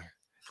absolutely. Wrestling.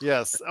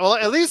 Yes. Well,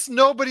 at least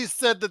nobody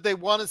said that they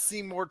want to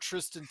see more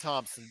Tristan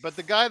Thompson. But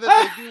the guy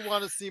that they do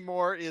want to see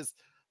more is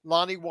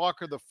Lonnie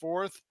Walker the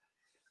fourth.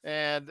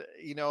 And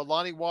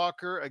Lonnie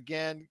Walker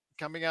again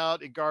coming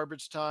out in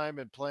garbage time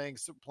and playing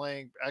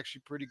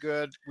actually pretty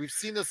good. We've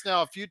seen this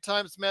now a few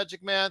times,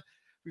 Magic Man.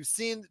 We've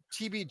seen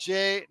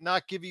TBJ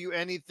not give you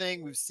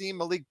anything. We've seen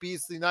Malik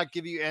Beasley not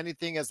give you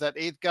anything as that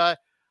eighth guy.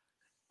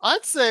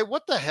 I'd say,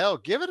 what the hell?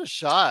 Give it a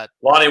shot.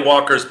 Lonnie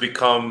Walker's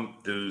become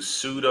the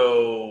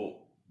pseudo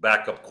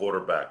backup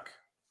quarterback.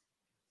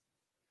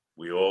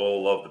 We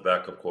all love the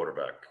backup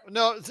quarterback.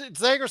 No,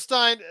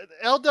 Zangerstein,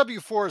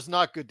 LW4 is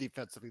not good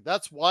defensively.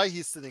 That's why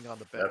he's sitting on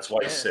the bench. That's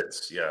why he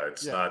sits. Yeah,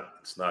 it's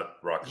not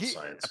rocket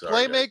science. A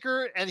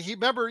playmaker, and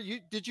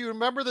did you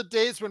remember the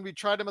days when we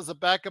tried him as a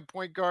backup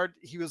point guard?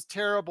 He was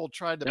terrible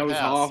trying to pass. Was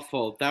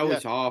awful. That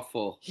was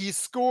awful. He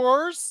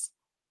scores,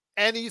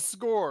 and he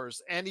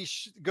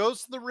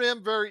goes to the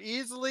rim very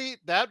easily.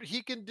 That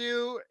he can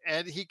do,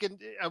 and he can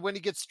when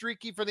he gets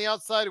streaky from the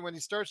outside, and when he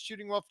starts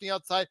shooting off the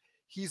outside,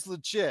 he's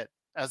legit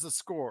as a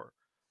scorer.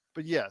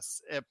 But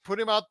yes, put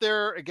him out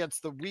there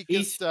against the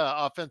weakest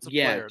offensive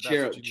player.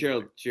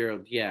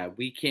 Gerald. Yeah,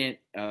 we can't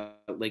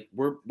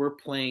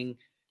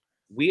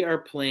we are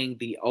playing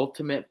the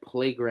ultimate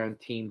playground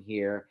team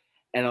here.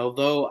 And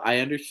although I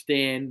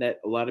understand that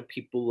a lot of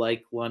people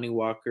like Lonnie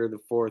Walker the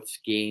fourth's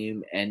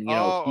game, and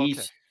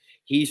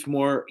he's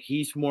more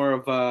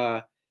of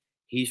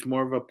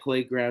a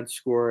playground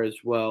scorer as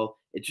well.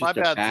 It's just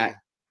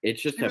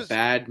a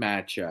bad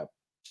matchup.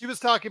 She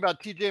was talking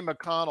about TJ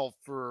McConnell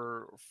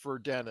for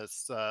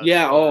Dennis.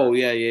 Yeah.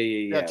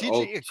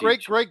 TJ,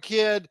 great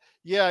kid.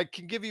 Yeah,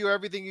 can give you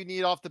everything you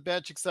need off the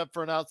bench except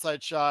for an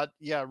outside shot.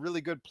 Yeah,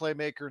 really good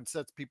playmaker and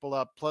sets people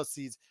up. Plus,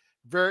 he's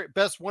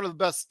one of the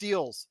best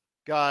steals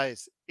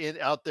guys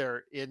out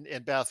there in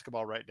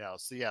basketball right now.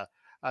 So yeah,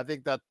 I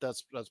think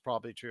that's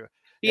probably true.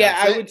 Yeah,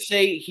 I would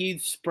say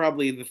he's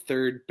probably the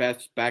third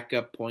best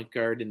backup point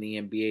guard in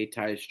the NBA.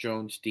 Tyus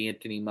Jones,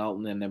 DeAnthony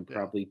Melton, and then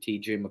probably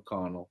TJ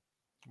McConnell.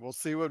 We'll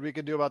see what we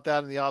can do about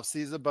that in the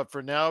offseason. But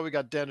for now, we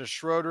got Dennis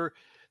Schroeder.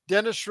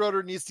 Dennis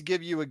Schroeder needs to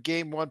give you a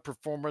game one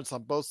performance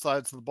on both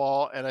sides of the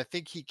ball. And I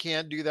think he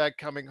can do that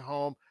coming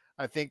home.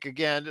 I think,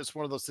 again, it's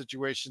one of those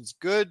situations.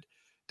 Good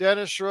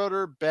Dennis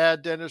Schroeder,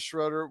 bad Dennis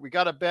Schroeder. We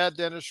got a bad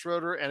Dennis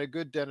Schroeder and a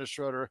good Dennis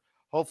Schroeder.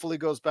 Hopefully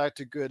goes back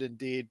to good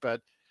indeed.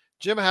 But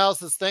Jim House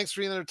says, thanks for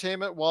the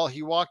entertainment while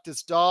he walked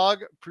his dog.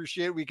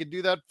 Appreciate it. We can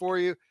do that for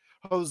you.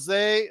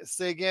 Jose,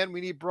 say again,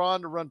 we need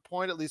Braun to run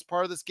point at least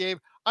part of this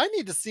game. I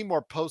need to see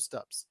more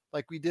post-ups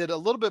like we did a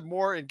little bit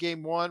more in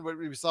game one, what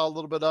we saw a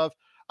little bit of.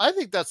 I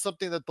think that's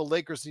something that the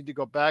Lakers need to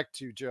go back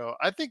to, Joe.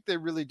 I think they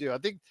really do. I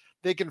think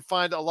they can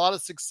find a lot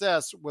of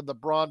success with the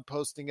Braun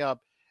posting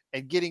up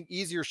and getting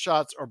easier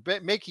shots or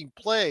making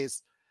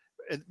plays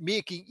and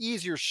making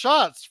easier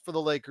shots for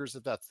the Lakers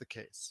if that's the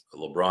case.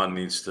 LeBron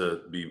needs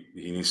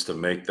to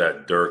make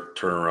that Dirk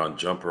turnaround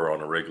jumper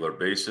on a regular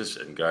basis,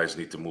 and guys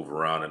need to move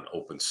around and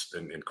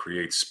and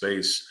create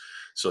space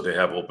so they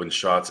have open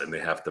shots and they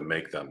have to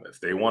make them. If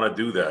they want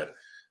to do that,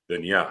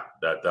 then yeah,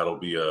 that'll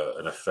be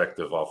an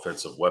effective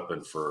offensive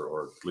weapon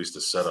or at least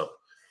a setup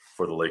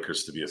for the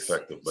Lakers to be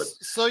effective. But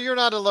so you're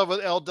not in love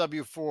with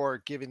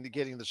LW4 getting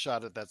the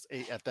shot at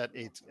that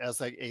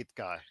eighth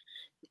guy.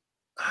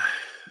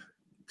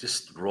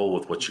 Just roll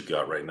with what you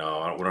got right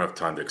now. We don't have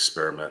time to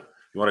experiment.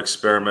 You want to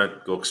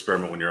experiment, go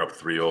experiment when you're up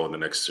 3-0 in the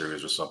next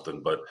series or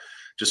something. But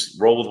just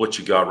roll with what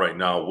you got right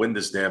now. Win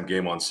this damn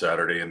game on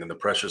Saturday, and then the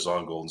pressure's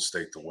on Golden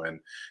State to win.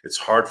 It's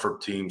hard for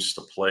teams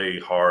to play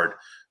hard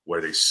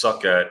where they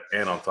suck at,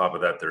 and on top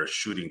of that, they're a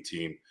shooting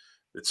team.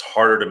 It's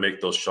harder to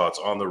make those shots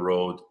on the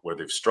road where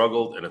they've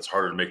struggled, and it's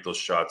harder to make those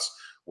shots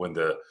when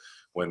the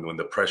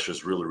pressure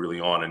is really, really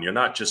on. And you're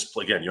not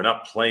you're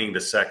not playing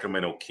the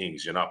Sacramento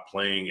Kings. You're not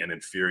playing an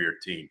inferior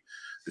team.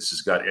 This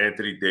has got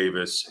Anthony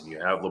Davis, and you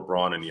have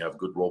LeBron, and you have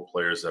good role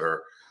players that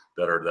are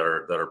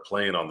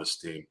playing on this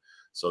team.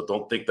 So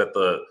don't think that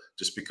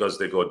just because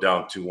they go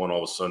down 2-1, all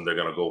of a sudden they're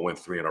going to go win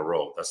 3 in a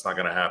row. That's not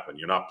going to happen.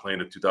 You're not playing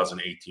the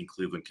 2018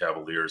 Cleveland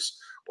Cavaliers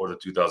or the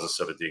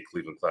 2017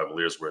 Cleveland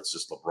Cavaliers where it's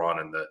just LeBron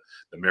and the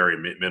merry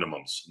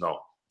minimums. No,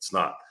 it's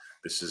not.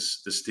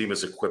 This team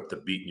is equipped to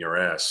beat in your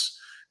ass,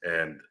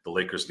 and the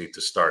Lakers need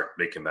to start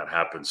making that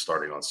happen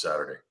starting on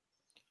Saturday.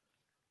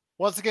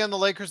 Once again, the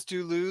Lakers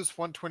do lose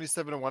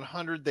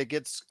 127-100. They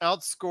get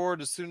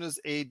outscored as soon as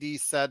AD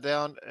sat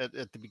down at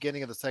the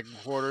beginning of the second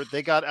quarter.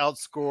 They got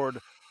outscored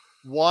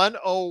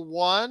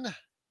 101-67,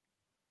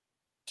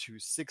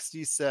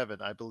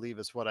 I believe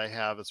is what I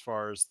have as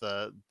far as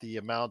the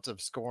amount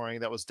of scoring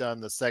that was done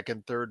the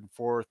second, third, and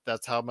fourth.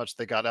 That's how much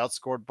they got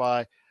outscored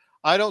by.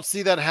 I don't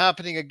see that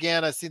happening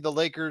again. I see the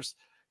Lakers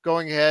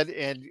going ahead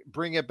and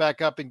bring it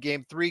back up in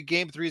game 3.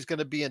 Game 3 is going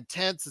to be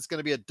intense. It's going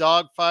to be a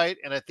dogfight.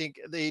 And I think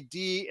the AD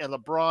and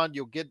LeBron,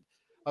 you'll get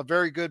a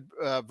very good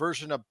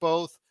version of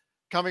both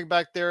coming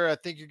back there. I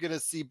think you're going to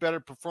see better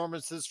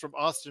performances from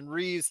Austin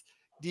Reeves,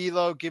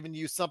 D'Lo, giving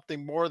you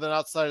something more than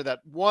outside of that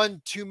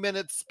 1-2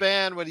 minute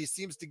span what he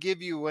seems to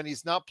give you when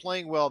he's not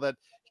playing well, that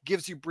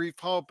gives you brief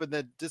hope and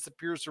then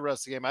disappears the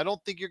rest of the game. I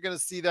don't think you're going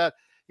to see that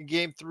in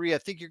game 3. I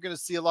think you're going to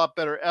see a lot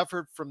better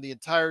effort from the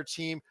entire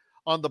team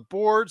on the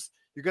boards.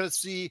 You're going to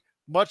see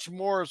much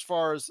more as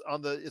far as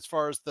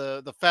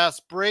the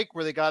fast break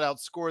where they got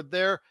outscored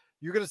there.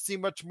 You're going to see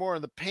much more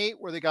in the paint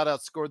where they got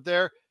outscored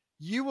there.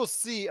 You will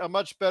see a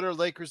much better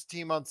Lakers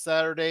team on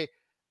Saturday.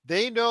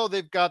 They know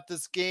they've got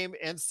this game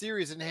and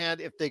series in hand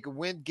if they can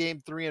win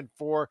game 3 and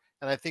 4,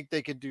 and I think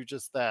they can do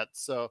just that.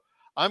 So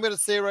I'm going to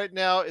say right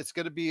now it's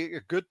going to be a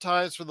good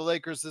times for the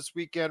Lakers this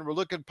weekend. We're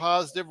looking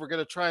positive. We're going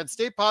to try and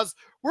stay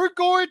positive. We're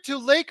going to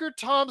Laker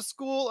Tom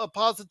School of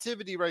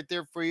Positivity right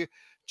there for you.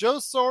 Joe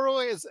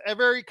Soro is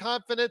very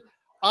confident.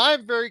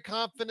 I'm very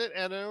confident,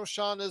 and I know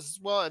Sean is as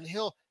well, and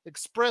he'll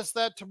express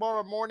that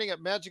tomorrow morning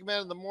at Magic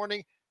Man in the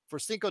Morning for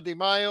Cinco de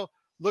Mayo.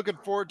 Looking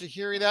forward to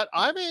hearing that.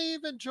 I may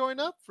even join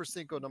up for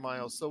Cinco de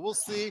Mayo, so we'll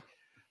see.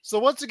 So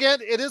once again,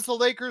 it is the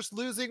Lakers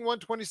losing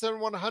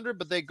 127-100,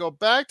 but they go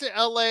back to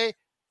LA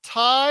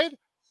tied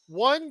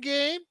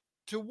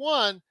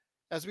 1-1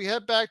 as we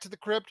head back to the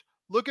crypt.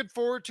 Looking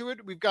forward to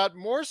it. We've got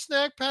more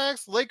snack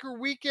packs, Laker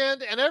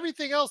weekend, and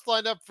everything else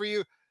lined up for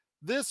you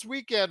this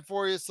weekend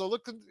for you. So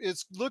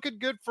it's looking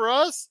good for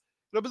us.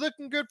 It'll be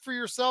looking good for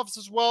yourselves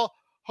as well.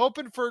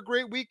 Hoping for a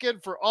great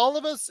weekend for all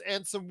of us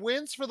and some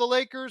wins for the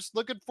Lakers.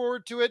 Looking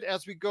forward to it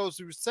as we go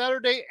through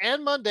Saturday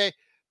and Monday.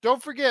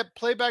 Don't forget,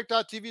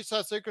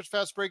 playback.tv/Lakers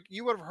Fast Break.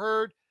 You would have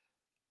heard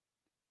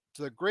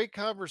the great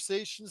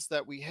conversations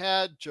that we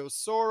had. Joe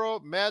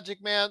Soro,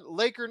 Magic Man,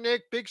 Laker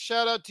Nick, big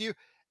shout out to you.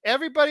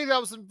 Everybody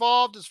that was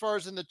involved as far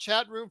as in the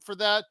chat room for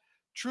that.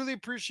 Truly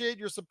appreciate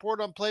your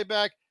support on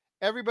Playback.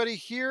 Everybody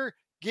here,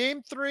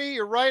 game 3,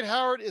 you're right,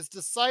 Howard, is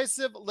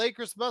decisive.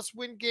 Lakers must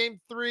win game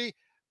 3.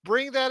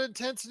 Bring that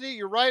intensity.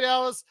 You're right,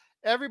 Alice.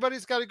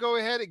 Everybody's got to go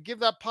ahead and give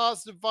that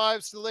positive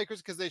vibes to the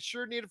Lakers because they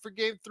sure need it for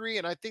game 3,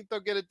 and I think they'll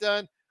get it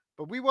done.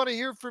 But we want to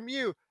hear from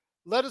you.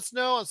 Let us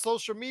know on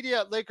social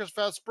media at Lakers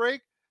Fast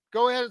Break.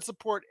 Go ahead and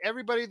support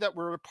everybody that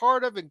we're a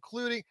part of,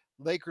 including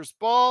Lakers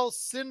Ball,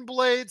 Sin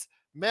Blades,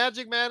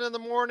 Magic Man in the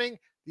Morning,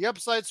 the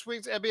Upside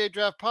Swings NBA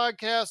Draft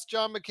Podcast,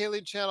 John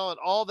McKaylee channel, and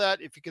all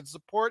that. If you can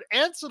support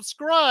and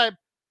subscribe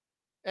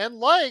and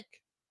like,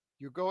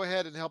 you go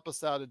ahead and help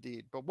us out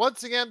indeed. But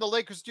once again, the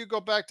Lakers do go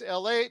back to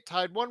LA,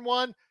 tied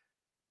 1-1.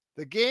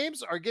 The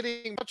games are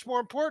getting much more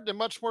important and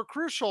much more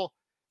crucial,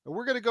 and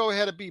we're going to go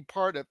ahead and be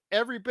part of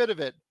every bit of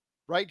it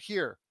right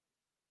here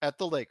at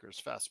the Lakers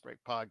Fast Break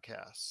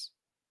Podcast.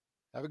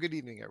 Have a good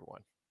evening,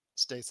 everyone.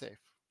 Stay safe.